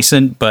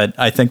adjacent, but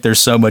I think there's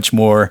so much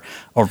more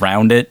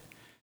around it.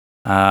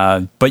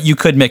 But you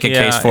could make a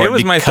case for it, it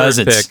was my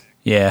third pick.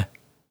 Yeah.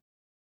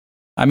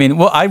 I mean,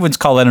 well, I would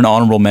call that an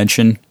honorable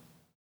mention.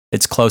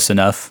 It's close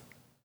enough.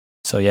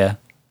 So, yeah.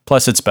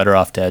 Plus, it's Better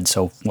Off Dead,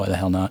 so why the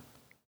hell not?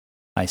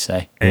 I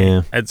say.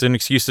 Yeah. It's an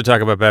excuse to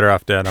talk about Better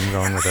Off Dead. I'm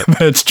going with it.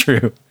 That's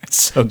true.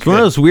 It's so good. One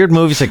of those weird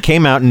movies that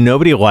came out and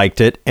nobody liked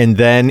it, and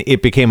then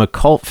it became a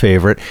cult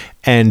favorite,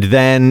 and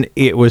then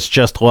it was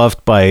just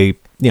loved by,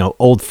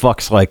 old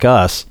fucks like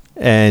us,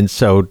 and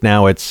so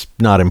now it's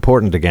not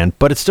important again,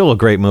 but it's still a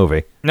great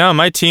movie. No,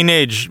 my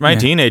teenage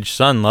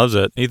son loves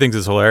it. He thinks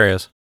it's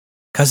hilarious.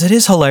 Because it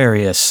is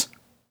hilarious.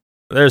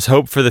 There's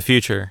hope for the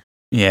future.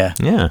 Yeah.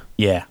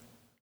 Yeah.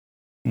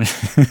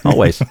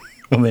 Always.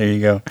 Well, there you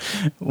go.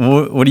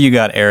 What do you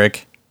got,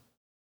 Eric?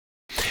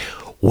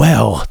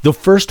 Well, the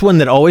first one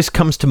that always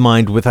comes to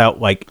mind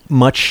without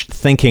much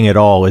thinking at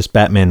all is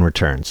Batman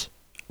Returns,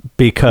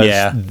 because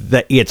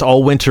it's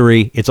all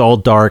wintry, it's all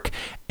dark,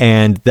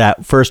 and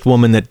that first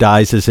woman that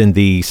dies is in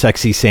the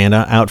sexy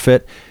Santa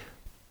outfit.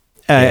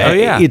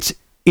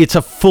 It's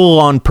a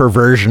full-on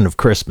perversion of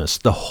Christmas.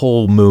 The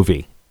whole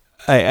movie.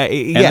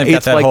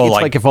 It's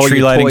like if all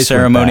tree lighting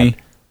ceremony.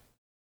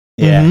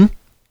 Yeah. Mm-hmm.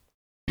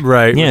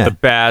 Right, with the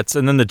bats,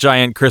 and then the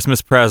giant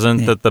Christmas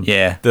present that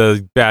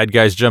the bad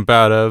guys jump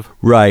out of.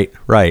 Right.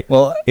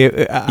 Well,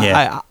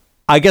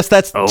 I guess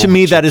that's, to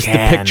me, that is the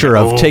picture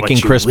of taking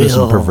Christmas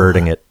and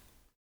perverting it.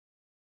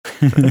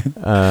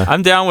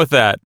 I'm down with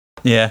that.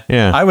 Yeah,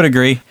 I would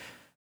agree.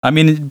 I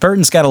mean,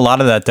 Burton's got a lot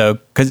of that, though,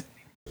 because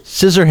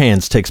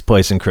Scissorhands takes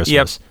place in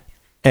Christmas. Yep.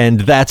 And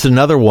that's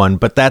another one,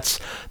 but that's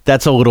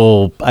a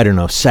little, I don't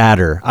know,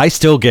 sadder. I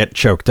still get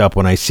choked up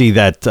when I see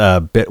that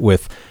bit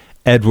with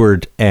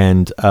Edward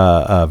and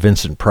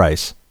Vincent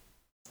Price.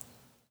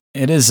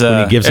 It is.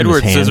 When he gives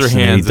Edward him his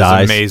hands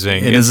Scissorhands is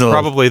amazing. It's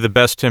probably the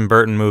best Tim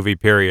Burton movie,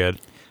 period.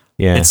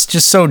 Yeah. It's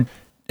just so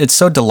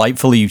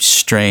delightfully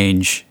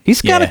strange.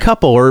 He's got a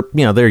couple, or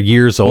they're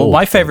years old. Well,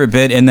 my favorite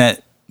bit in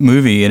that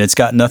movie, and it's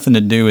got nothing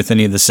to do with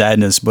any of the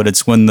sadness, but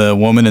it's when the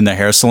woman in the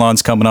hair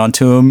salon's coming on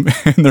to him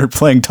and they're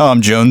playing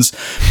Tom Jones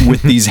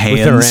with these hands.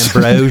 With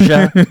their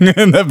ambrosia.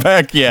 In the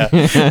back, yeah.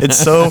 It's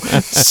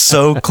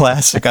so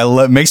classic.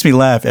 It makes me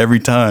laugh every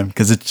time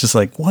because it's just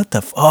like, what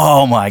the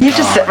oh my God. You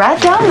just sit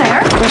right down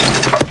there.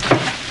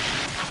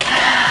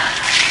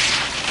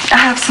 I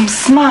have some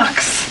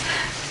smocks.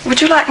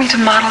 Would you like me to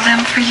model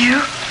them for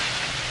you?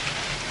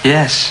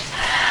 Yes.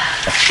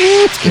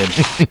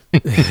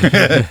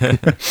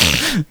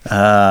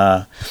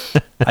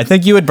 I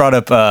think you had brought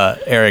up,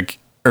 Eric,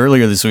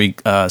 earlier this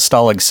week,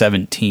 Stalag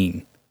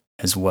 17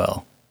 as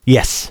well.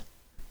 Yes.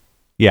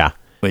 Yeah.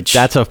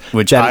 That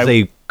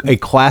is a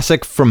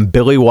classic from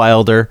Billy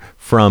Wilder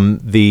from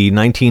the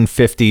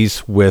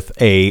 1950s with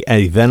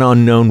a then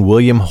unknown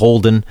William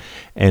Holden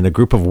and a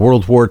group of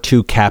World War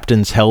II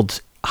captains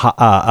held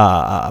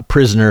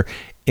prisoner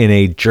in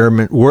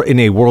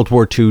a World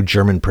War II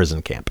German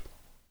prison camp.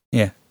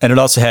 Yeah, and it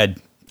also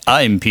had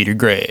 "I'm Peter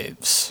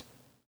Graves."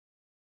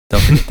 Don't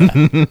forget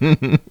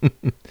that.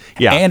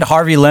 Yeah, and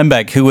Harvey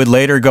Lembeck, who would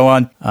later go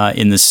on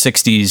in the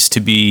 '60s to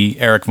be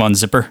Eric Von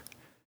Zipper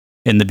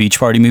in the Beach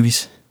Party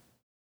movies.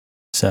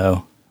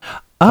 So,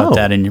 put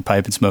that in your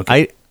pipe and smoke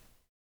it.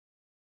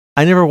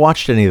 I never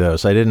watched any of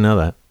those. I didn't know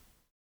that.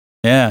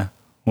 Yeah,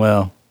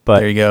 well,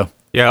 there you go.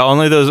 Yeah,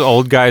 only those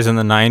old guys in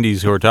the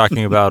 90s who are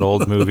talking about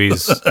old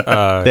movies.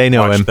 They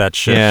know him. That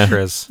shit, yeah.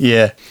 Chris.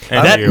 Yeah.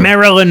 And that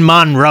Marilyn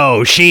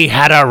Monroe, she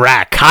had a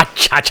rack.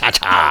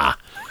 Ha-cha-cha-cha.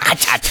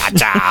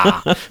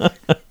 Ha-cha-cha-cha.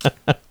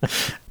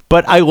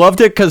 But I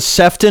loved it because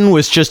Sefton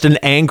was just an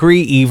angry,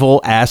 evil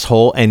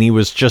asshole, and he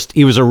was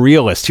a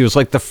realist. He was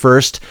like the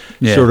first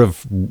sort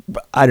of,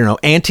 I don't know,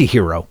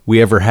 anti-hero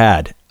we ever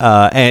had.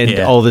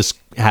 All this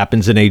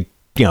happens in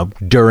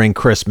during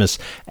Christmas,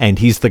 and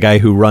he's the guy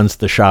who runs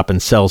the shop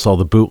and sells all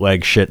the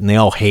bootleg shit, and they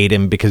all hate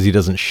him because he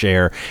doesn't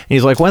share. And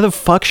he's like, why the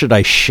fuck should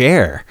I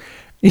share?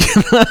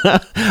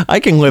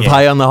 I can live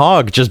high on the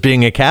hog just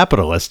being a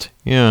capitalist.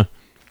 Yeah.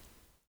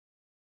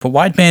 But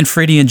why'd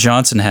Manfredi and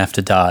Johnson have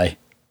to die?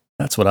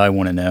 That's what I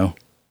want to know.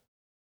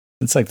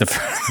 It's like the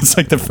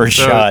first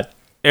shot.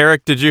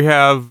 Eric, did you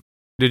have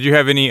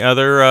any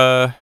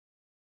other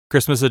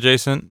Christmas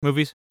adjacent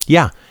movies?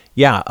 Yeah.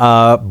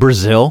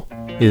 Brazil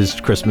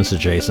is Christmas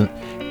adjacent,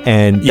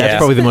 and that's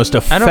probably the most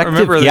effective. I don't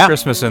remember the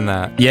Christmas in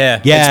that.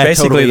 Yeah. It's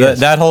basically totally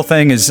that whole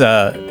thing is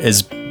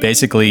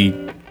basically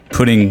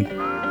putting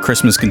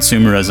Christmas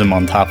consumerism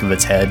on top of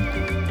its head.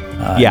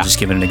 Just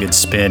giving it a good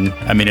spin.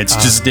 I mean, that's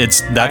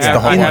the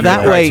whole. I have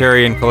the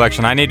Criterion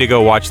collection. I need to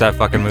go watch that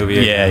fucking movie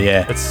again.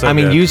 Yeah. It's so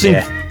good.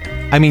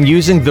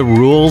 Using the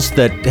rules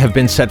that have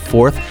been set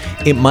forth,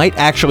 it might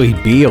actually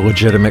be a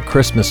legitimate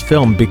Christmas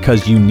film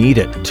because you need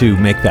it to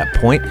make that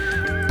point,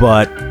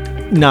 but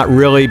not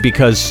really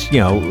because,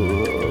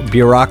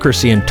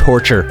 bureaucracy and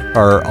torture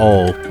are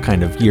all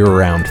kind of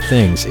year-round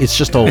things. It's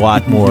just a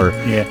lot more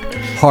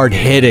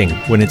hard-hitting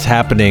when it's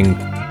happening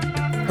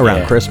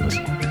around Christmas.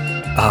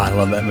 Oh, I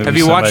love that movie. Have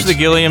you watched the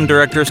Gilliam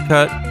director's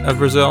cut of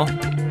Brazil?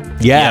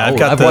 Yeah,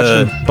 I've watched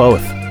them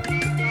both.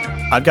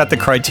 I've got the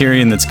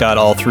Criterion that's got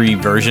all three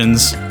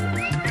versions.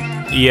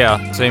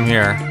 Yeah, same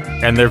here.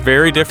 And they're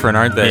very different,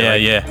 aren't they?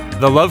 Yeah.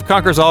 The Love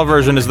Conquers All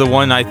version is the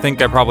one I think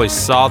I probably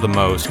saw the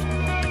most.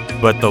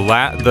 But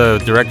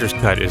the director's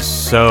cut is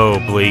so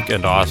bleak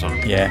and awesome.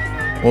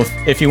 Yeah. Well,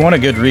 if you want a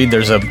good read,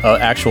 there's a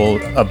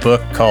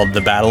book called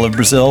The Battle of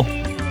Brazil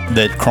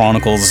that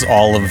chronicles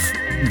all of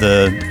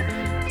the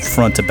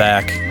front to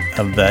back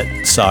of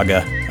that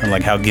saga and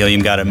like how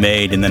Gilliam got it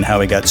made and then how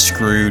he got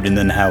screwed and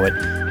then how it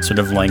sort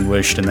of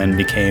languished and then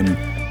became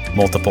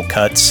multiple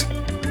cuts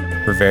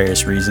for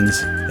various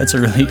reasons. It's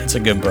a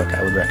good book.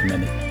 I would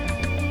recommend it.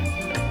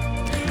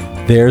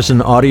 There's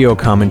an audio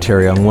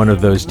commentary on one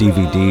of those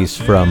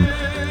DVDs from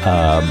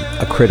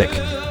a critic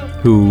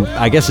who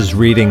I guess is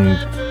reading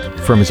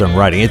from his own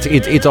writing.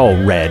 It's all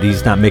read.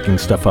 He's not making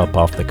stuff up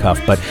off the cuff,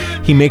 but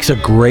he makes a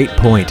great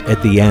point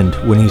at the end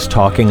when he's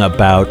talking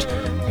about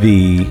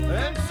the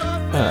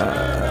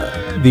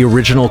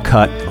original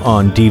cut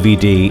on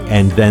DVD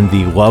and then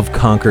the Love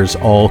Conquers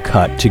All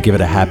cut to give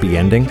it a happy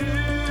ending.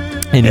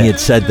 And he had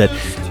said that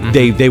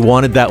they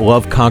wanted that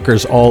Love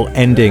Conquers All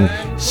ending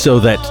so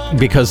that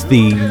because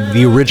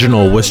the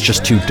original was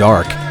just too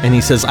dark. And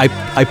he says,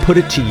 I put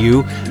it to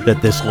you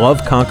that this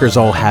Love Conquers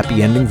All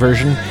happy ending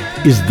version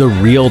is the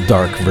real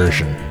dark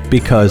version.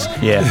 Because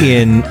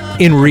in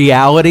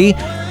reality,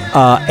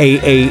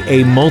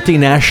 a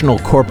multinational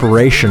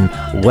corporation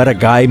let a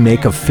guy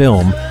make a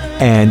film,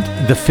 and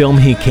the film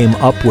he came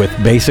up with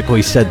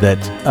basically said that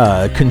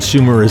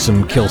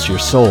consumerism kills your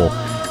soul.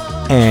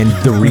 And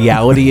the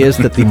reality is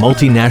that the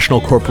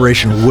multinational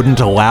corporation wouldn't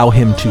allow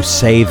him to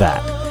say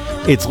that.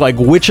 It's like,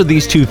 which of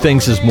these two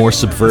things is more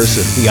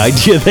subversive? The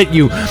idea that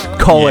you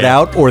call it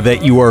out or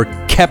that you are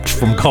kept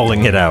from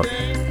calling it out?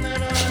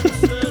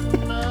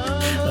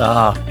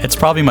 It's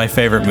probably my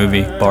favorite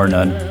movie, bar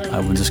none. I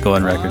will just go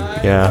on record.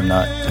 Yeah. I'm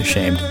not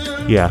ashamed.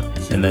 Yeah.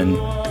 And then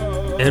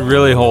it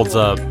really holds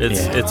up.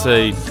 It's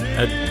a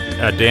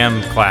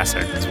damn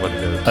classic. That's what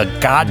it is. A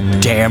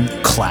goddamn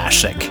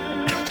classic.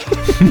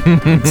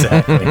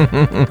 Exactly.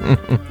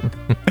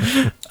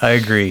 I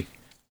agree.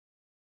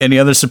 Any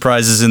other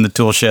surprises in the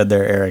tool shed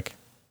there, Eric?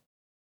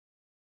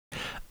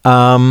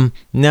 No,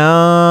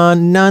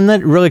 none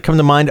that really come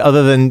to mind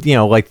other than,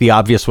 like the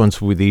obvious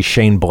ones with the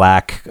Shane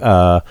Black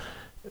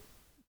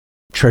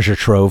treasure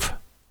trove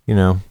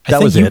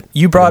That was it.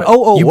 You brought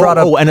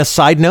up. And a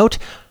side note.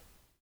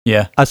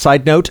 Yeah. A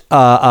side note.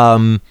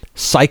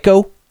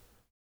 Psycho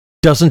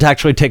doesn't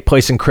actually take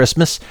place in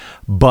Christmas,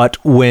 but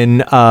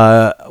when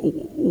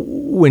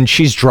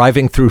she's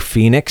driving through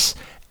Phoenix,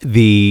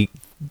 the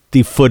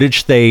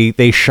footage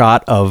they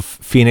shot of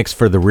Phoenix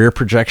for the rear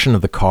projection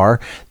of the car,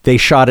 they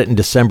shot it in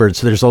December, and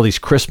so there's all these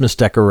Christmas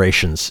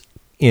decorations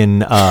in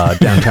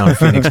downtown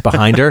Phoenix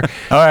behind her.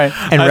 All right.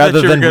 And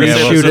rather than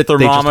reshoot it, thermometer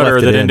they just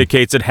left that it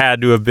indicates it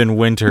had to have been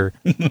winter.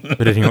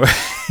 But anyway.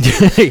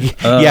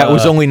 Yeah, it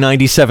was only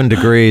 97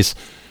 degrees.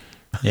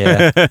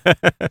 Yeah.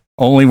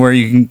 Only where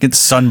you can get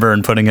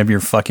sunburn putting up your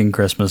fucking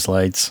Christmas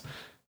lights.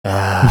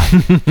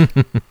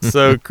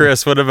 So,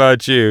 Chris, what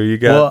about you? You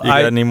got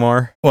any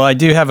more? Well, I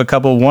do have a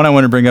couple. One I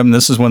want to bring up, and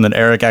this is one that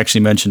Eric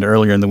actually mentioned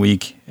earlier in the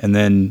week, and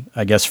then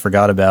I guess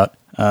forgot about.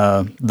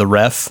 The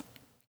Ref.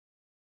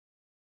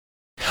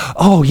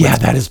 Oh, yeah,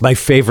 that is my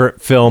favorite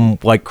film,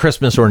 like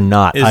Christmas or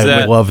not.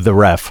 I love The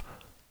Ref.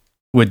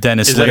 With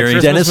Dennis Leary.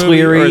 Dennis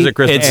Leary or is it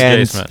Christmas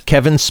and adjacent?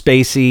 Kevin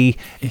Spacey.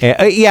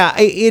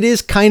 It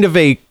is kind of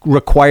a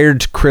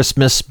required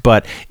Christmas,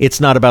 but it's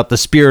not about the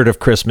spirit of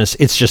Christmas.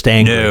 It's just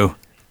angry. No.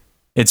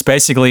 It's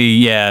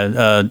basically,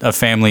 a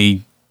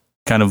family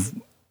kind of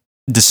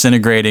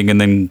disintegrating and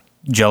then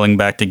gelling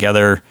back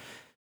together,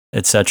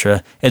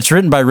 etc. It's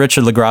written by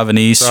Richard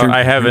LaGravenese. So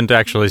I haven't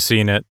actually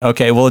seen it.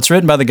 Okay, well, it's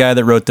written by the guy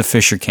that wrote The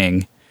Fisher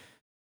King.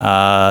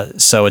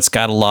 So it's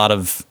got a lot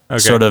of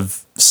sort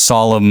of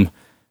solemn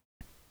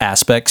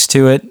aspects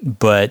to it,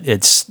 but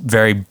it's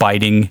very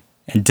biting.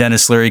 And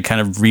Dennis Leary kind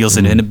of reels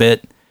it in a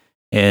bit,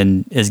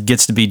 and it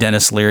gets to be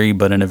Dennis Leary,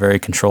 but in a very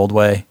controlled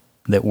way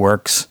that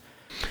works.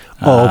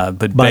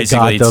 But my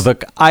basically, God, though,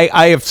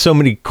 I have so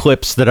many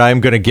clips that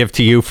I'm going to give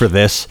to you for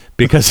this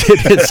because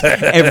it is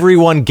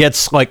everyone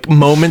gets like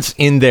moments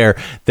in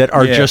there that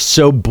are just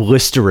so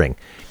blistering.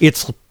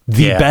 It's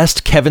the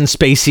best Kevin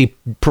Spacey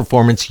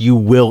performance you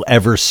will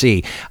ever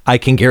see. I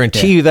can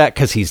guarantee you that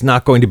because he's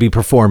not going to be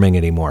performing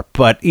anymore.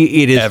 But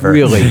it is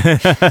really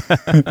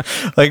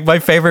like my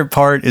favorite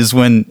part is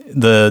when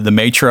the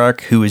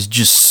matriarch, who is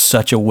just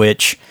such a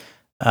witch,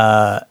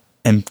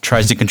 and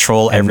tries to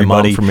control everybody,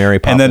 the mom from Mary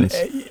Poppins.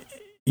 And then,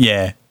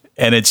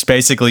 and it's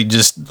basically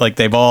just like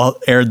they've all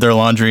aired their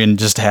laundry and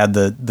just had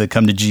the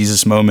come to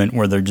Jesus moment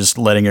where they're just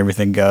letting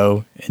everything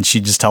go, and she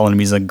just telling him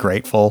he's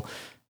ungrateful,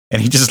 and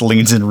he just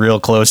leans in real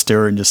close to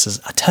her and just says,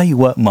 "I'll tell you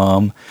what,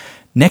 Mom,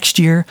 next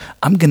year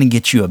I'm gonna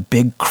get you a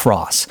big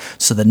cross,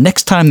 so the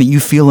next time that you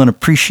feel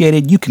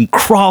unappreciated, you can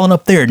crawl on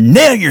up there and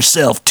nail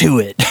yourself to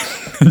it."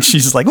 And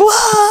she's like,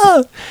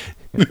 "Whoa!"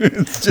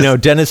 No,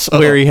 Dennis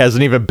Leary has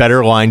an even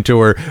better line to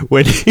her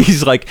when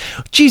he's like,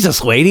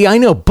 "Jesus, lady, I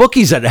know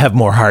bookies that have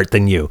more heart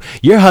than you.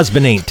 Your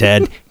husband ain't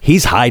dead.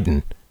 He's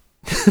hiding."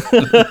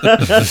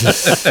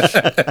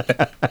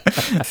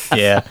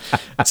 Yeah.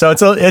 So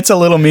it's a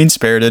little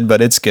mean-spirited,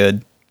 but it's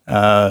good.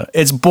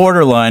 It's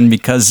borderline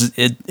because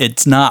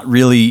it's not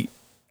really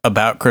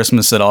about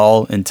Christmas at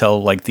all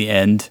until like the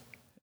end.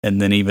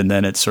 And then even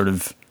then it's sort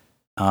of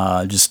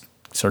just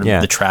sort of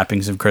the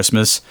trappings of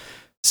Christmas.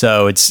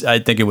 So I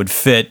think it would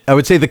fit. I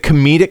would say the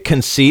comedic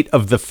conceit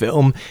of the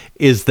film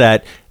is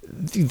that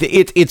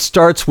it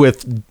starts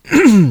with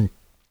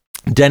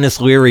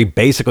Dennis Leary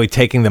basically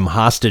taking them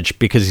hostage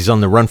because he's on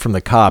the run from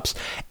the cops.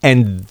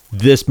 And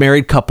this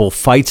married couple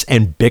fights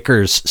and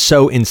bickers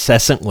so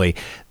incessantly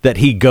that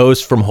he goes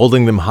from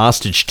holding them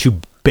hostage to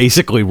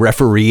basically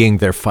refereeing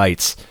their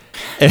fights.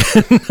 And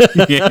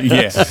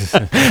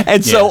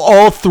so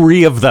all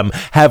three of them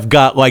have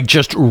got like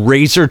just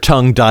razor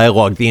tongue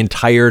dialogue the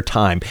entire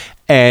time.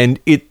 And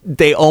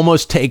they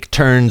almost take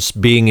turns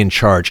being in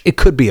charge. It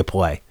could be a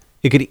play.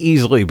 It could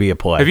easily be a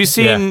play. Have you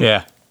seen?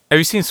 Have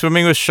you seen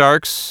Swimming with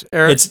Sharks,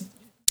 Eric? It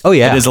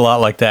is a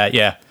lot like that.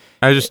 Yeah.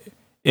 I was just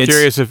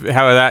curious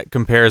how that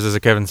compares as a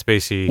Kevin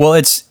Spacey. Well,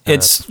 it's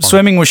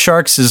Swimming with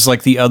Sharks is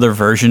like the other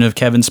version of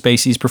Kevin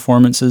Spacey's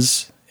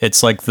performances.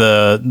 It's like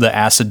the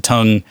acid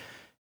tongue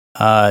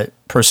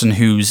person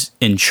who's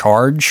in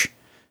charge,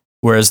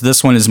 whereas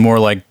this one is more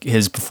like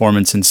his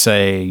performance in,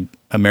 say,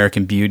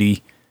 American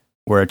Beauty,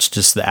 where it's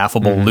just the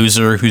affable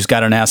loser who's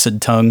got an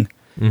acid tongue.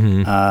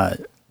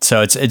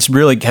 So it's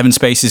really Kevin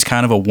Spacey's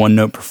kind of a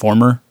one-note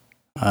performer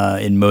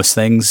in most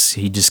things.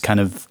 He just kind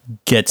of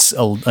gets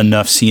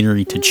enough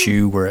scenery to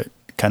chew where it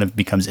kind of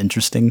becomes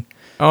interesting.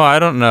 Oh, I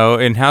don't know.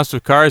 In House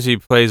of Cards, he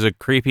plays a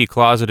creepy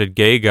closeted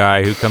gay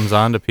guy who comes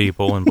on to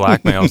people and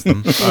blackmails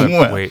them.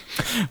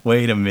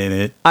 Wait a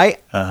minute. I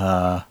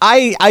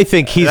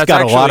think he's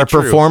got a lot of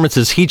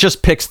performances. He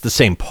just picks the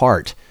same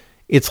part.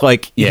 It's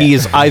like he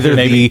is either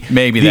the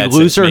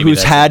loser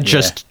who's had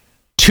just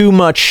too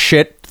much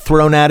shit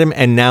thrown at him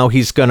and now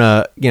he's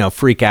gonna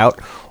freak out,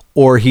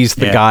 or he's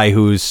the guy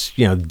who's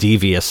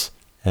devious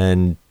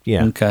and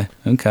okay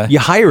you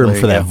hire him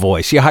for that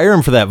voice. You hire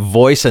him for that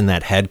voice and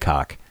that head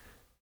cock.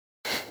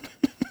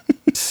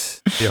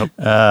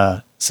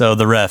 So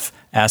the Ref,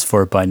 asked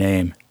for it by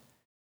name.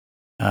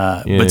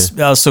 But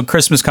also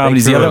Christmas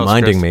comedies. Thanks for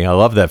reminding me. I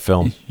love that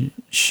film.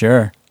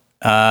 Sure.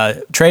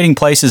 Trading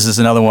Places is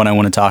another one I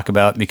want to talk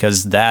about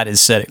because that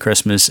is set at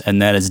Christmas,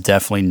 and that is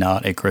definitely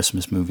not a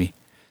Christmas movie.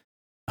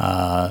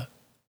 And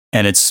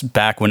it's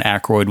back when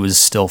Aykroyd was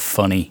still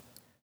funny,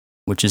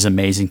 which is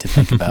amazing to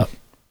think about.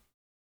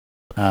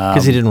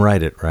 Because he didn't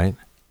write it, right?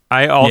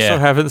 I also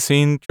haven't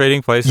seen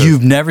Trading Places.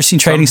 You've never seen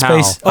Trading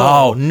Space?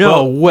 Oh,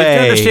 no way.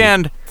 You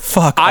understand?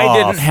 Fuck I off.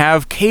 didn't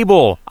have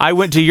cable. I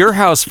went to your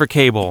house for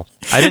cable.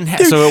 I didn't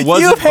have, so it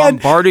wasn't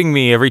bombarding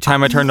me every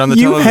time I turned on the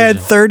television. You had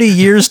 30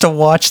 years to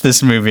watch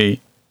this movie.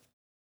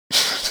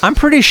 I'm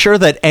pretty sure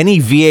that any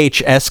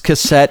VHS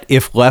cassette,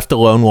 if left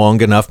alone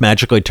long enough,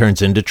 magically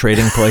turns into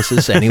Trading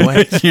Places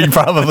anyway. You're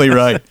probably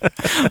right.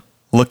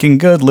 Looking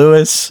good,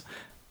 Lewis.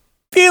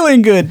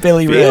 Feeling good,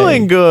 Billy Ray.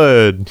 Feeling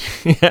good.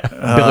 Yeah,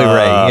 Billy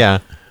Ray, yeah.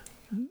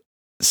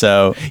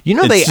 So, you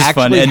know, they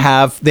actually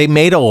they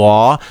made a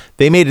law.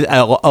 They made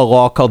a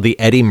law called the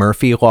Eddie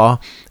Murphy Law,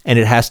 and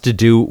it has to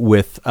do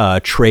with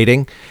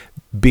trading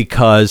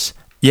because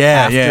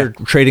after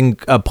Trading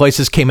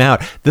Places came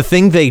out, the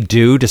thing they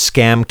do to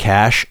scam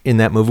cash in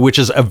that movie, which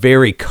is a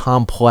very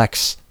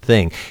complex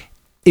thing,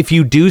 if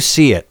you do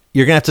see it,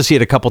 you're going to have to see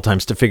it a couple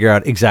times to figure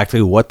out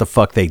exactly what the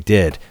fuck they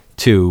did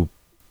to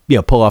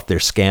pull off their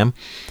scam.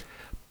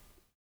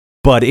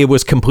 But it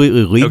was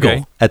completely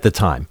legal at the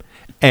time.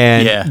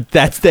 And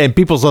then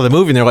people saw the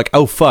movie and they're like,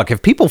 oh, fuck,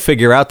 if people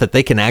figure out that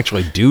they can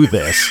actually do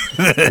this,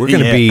 we're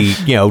going to be,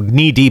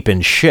 knee deep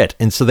in shit.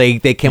 And so they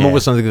came up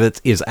with something that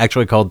is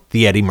actually called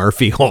the Eddie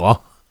Murphy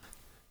Law.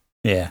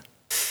 Yeah.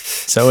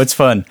 So it's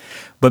fun.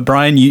 But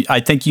Brian,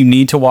 I think you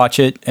need to watch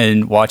it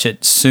and watch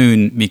it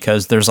soon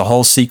because there's a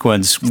whole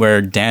sequence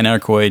where Dan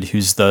Aykroyd,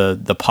 who's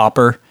the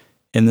pauper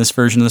in this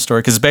version of the story,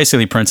 because it's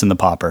basically Prince and the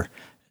Pauper,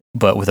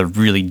 but with a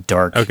really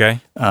dark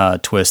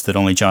twist that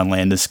only John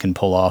Landis can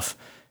pull off.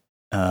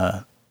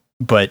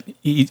 But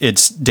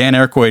it's Dan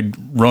Aykroyd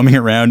roaming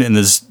around in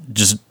this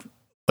just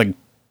like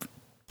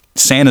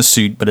Santa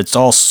suit, but it's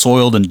all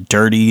soiled and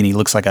dirty, and he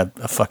looks like a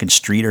fucking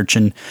street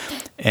urchin.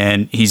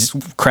 And he's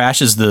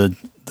crashes the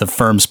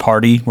firm's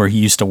party where he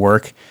used to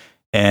work,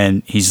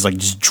 and he's like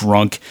just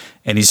drunk,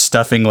 and he's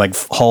stuffing like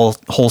whole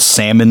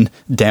salmon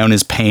down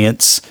his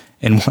pants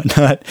and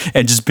whatnot,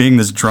 and just being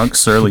this drunk,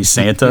 surly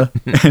Santa.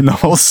 And the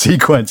whole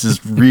sequence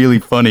is really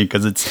funny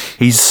because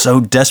he's so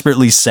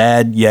desperately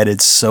sad, yet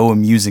it's so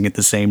amusing at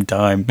the same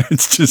time.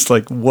 It's just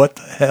like, what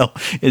the hell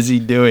is he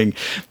doing?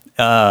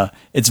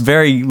 It's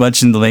very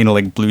much in the lane of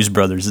like Blues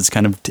Brothers. It's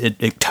kind of,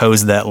 it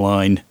toes that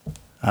line.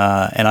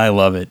 And I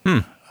love it.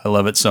 I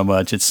love it so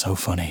much. It's so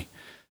funny.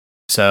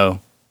 So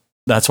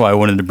that's why I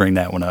wanted to bring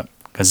that one up,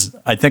 because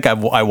I think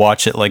I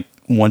watch it like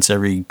once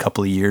every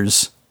couple of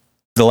years.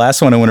 The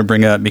last one I want to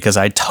bring up, because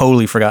I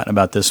totally forgotten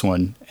about this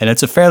one, and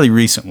it's a fairly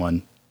recent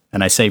one.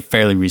 And I say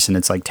fairly recent,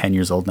 it's like 10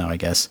 years old now, I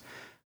guess.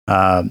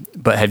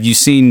 But have you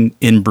seen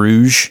In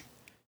Bruges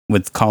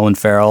with Colin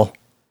Farrell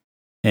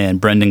and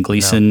Brendan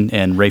Gleeson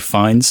and Ralph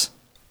Fiennes?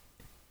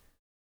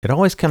 It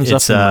always comes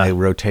up in my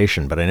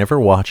rotation, but I never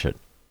watch it.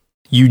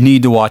 You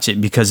need to watch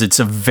it because it's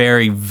a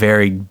very,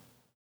 very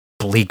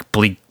bleak,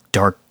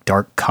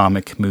 dark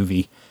comic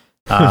movie.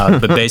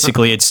 But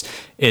basically,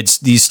 it's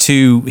these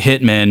two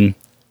hitmen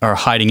are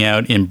hiding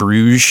out in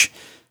Bruges,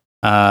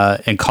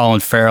 and Colin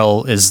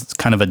Farrell is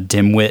kind of a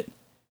dimwit,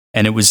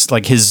 and it was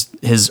like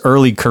his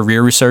early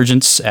career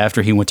resurgence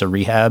after he went to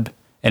rehab,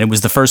 and it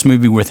was the first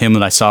movie with him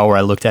that I saw where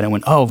I looked at it and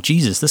went, oh,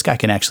 Jesus, this guy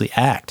can actually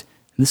act.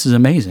 This is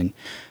amazing.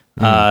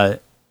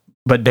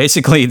 But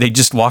basically, they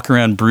just walk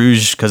around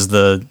Bruges because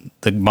the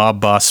mob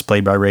boss,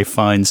 played by Ralph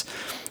Fiennes,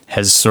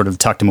 has sort of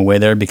tucked him away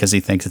there because he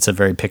thinks it's a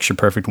very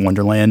picture-perfect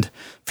wonderland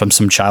from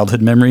some childhood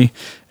memory.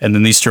 And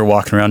then these two are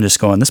walking around just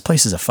going, this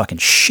place is a fucking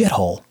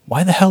shithole.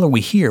 Why the hell are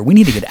we here? We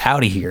need to get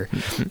out of here.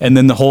 And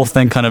then the whole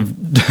thing kind of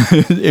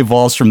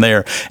evolves from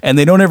there. And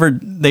they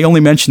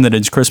only mention that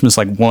it's Christmas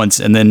like once,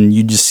 and then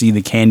you just see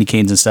the candy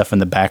canes and stuff in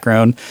the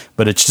background.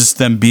 But it's just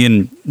them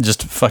being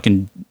just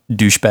fucking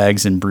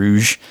douchebags in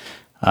Bruges,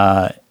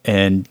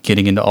 and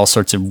getting into all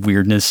sorts of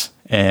weirdness.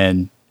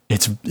 And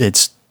it's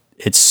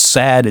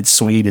sad, it's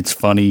sweet, it's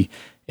funny.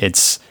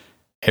 It's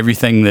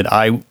everything that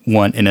I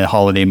want in a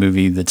holiday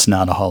movie that's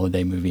not a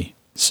holiday movie.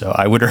 So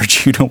I would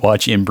urge you to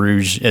watch In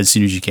Bruges as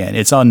soon as you can.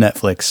 It's on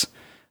Netflix,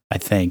 I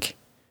think.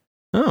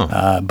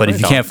 But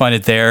if you can't find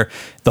it there,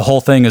 the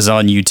whole thing is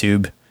on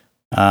YouTube.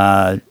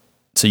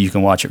 So you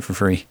can watch it for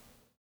free.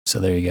 So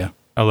there you go.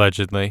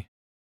 Allegedly,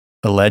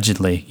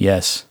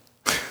 yes.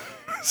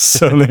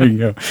 So there you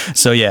go.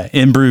 So yeah,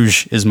 In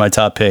Bruges is my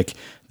top pick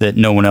that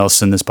no one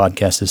else in this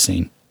podcast has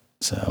seen.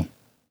 So,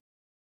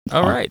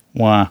 all right.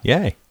 Wow.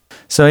 Yay.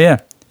 So, yeah.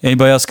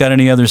 Anybody else got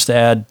any others to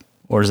add,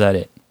 or is that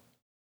it?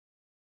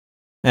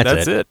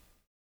 That's it.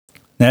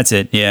 That's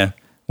it, yeah.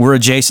 We're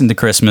adjacent to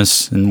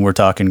Christmas, and we're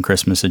talking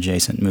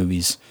Christmas-adjacent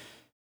movies.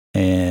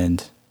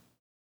 And,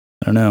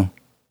 I don't know.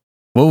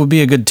 What would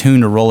be a good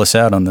tune to roll us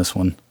out on this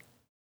one?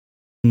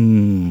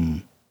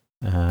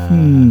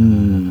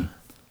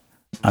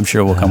 I'm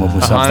sure we'll come up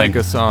with something. A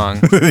Hanukkah song.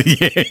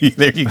 Yeah,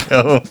 there you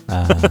go.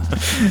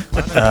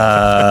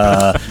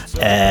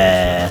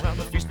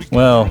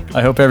 Well,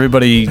 I hope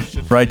everybody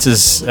writes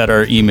us at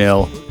our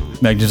email,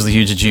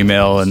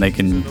 magnificentlyhuge@gmail, and they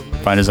can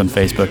find us on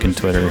Facebook and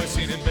Twitter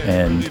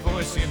and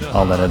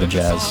all that other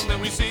jazz.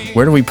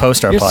 Where do we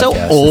post our You're podcast? so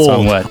It's old,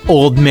 on what?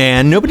 old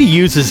man. Nobody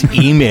uses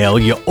email,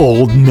 you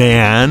old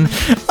man.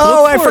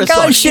 Oh, I Look for us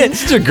forgot on shit.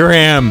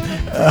 Instagram.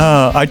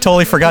 I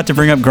totally forgot to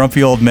bring up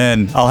Grumpy Old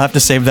Men. I'll have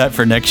to save that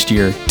for next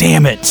year.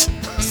 Damn it.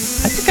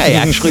 I think I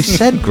actually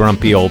said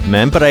grumpy old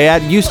men, but I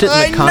used it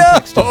in the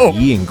context of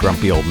being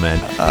grumpy old men.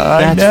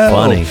 That's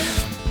funny.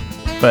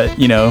 But,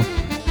 you know,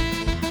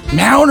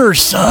 Mouner,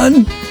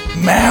 son.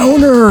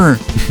 Mouner.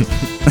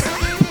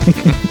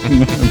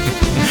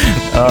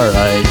 All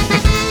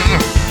right.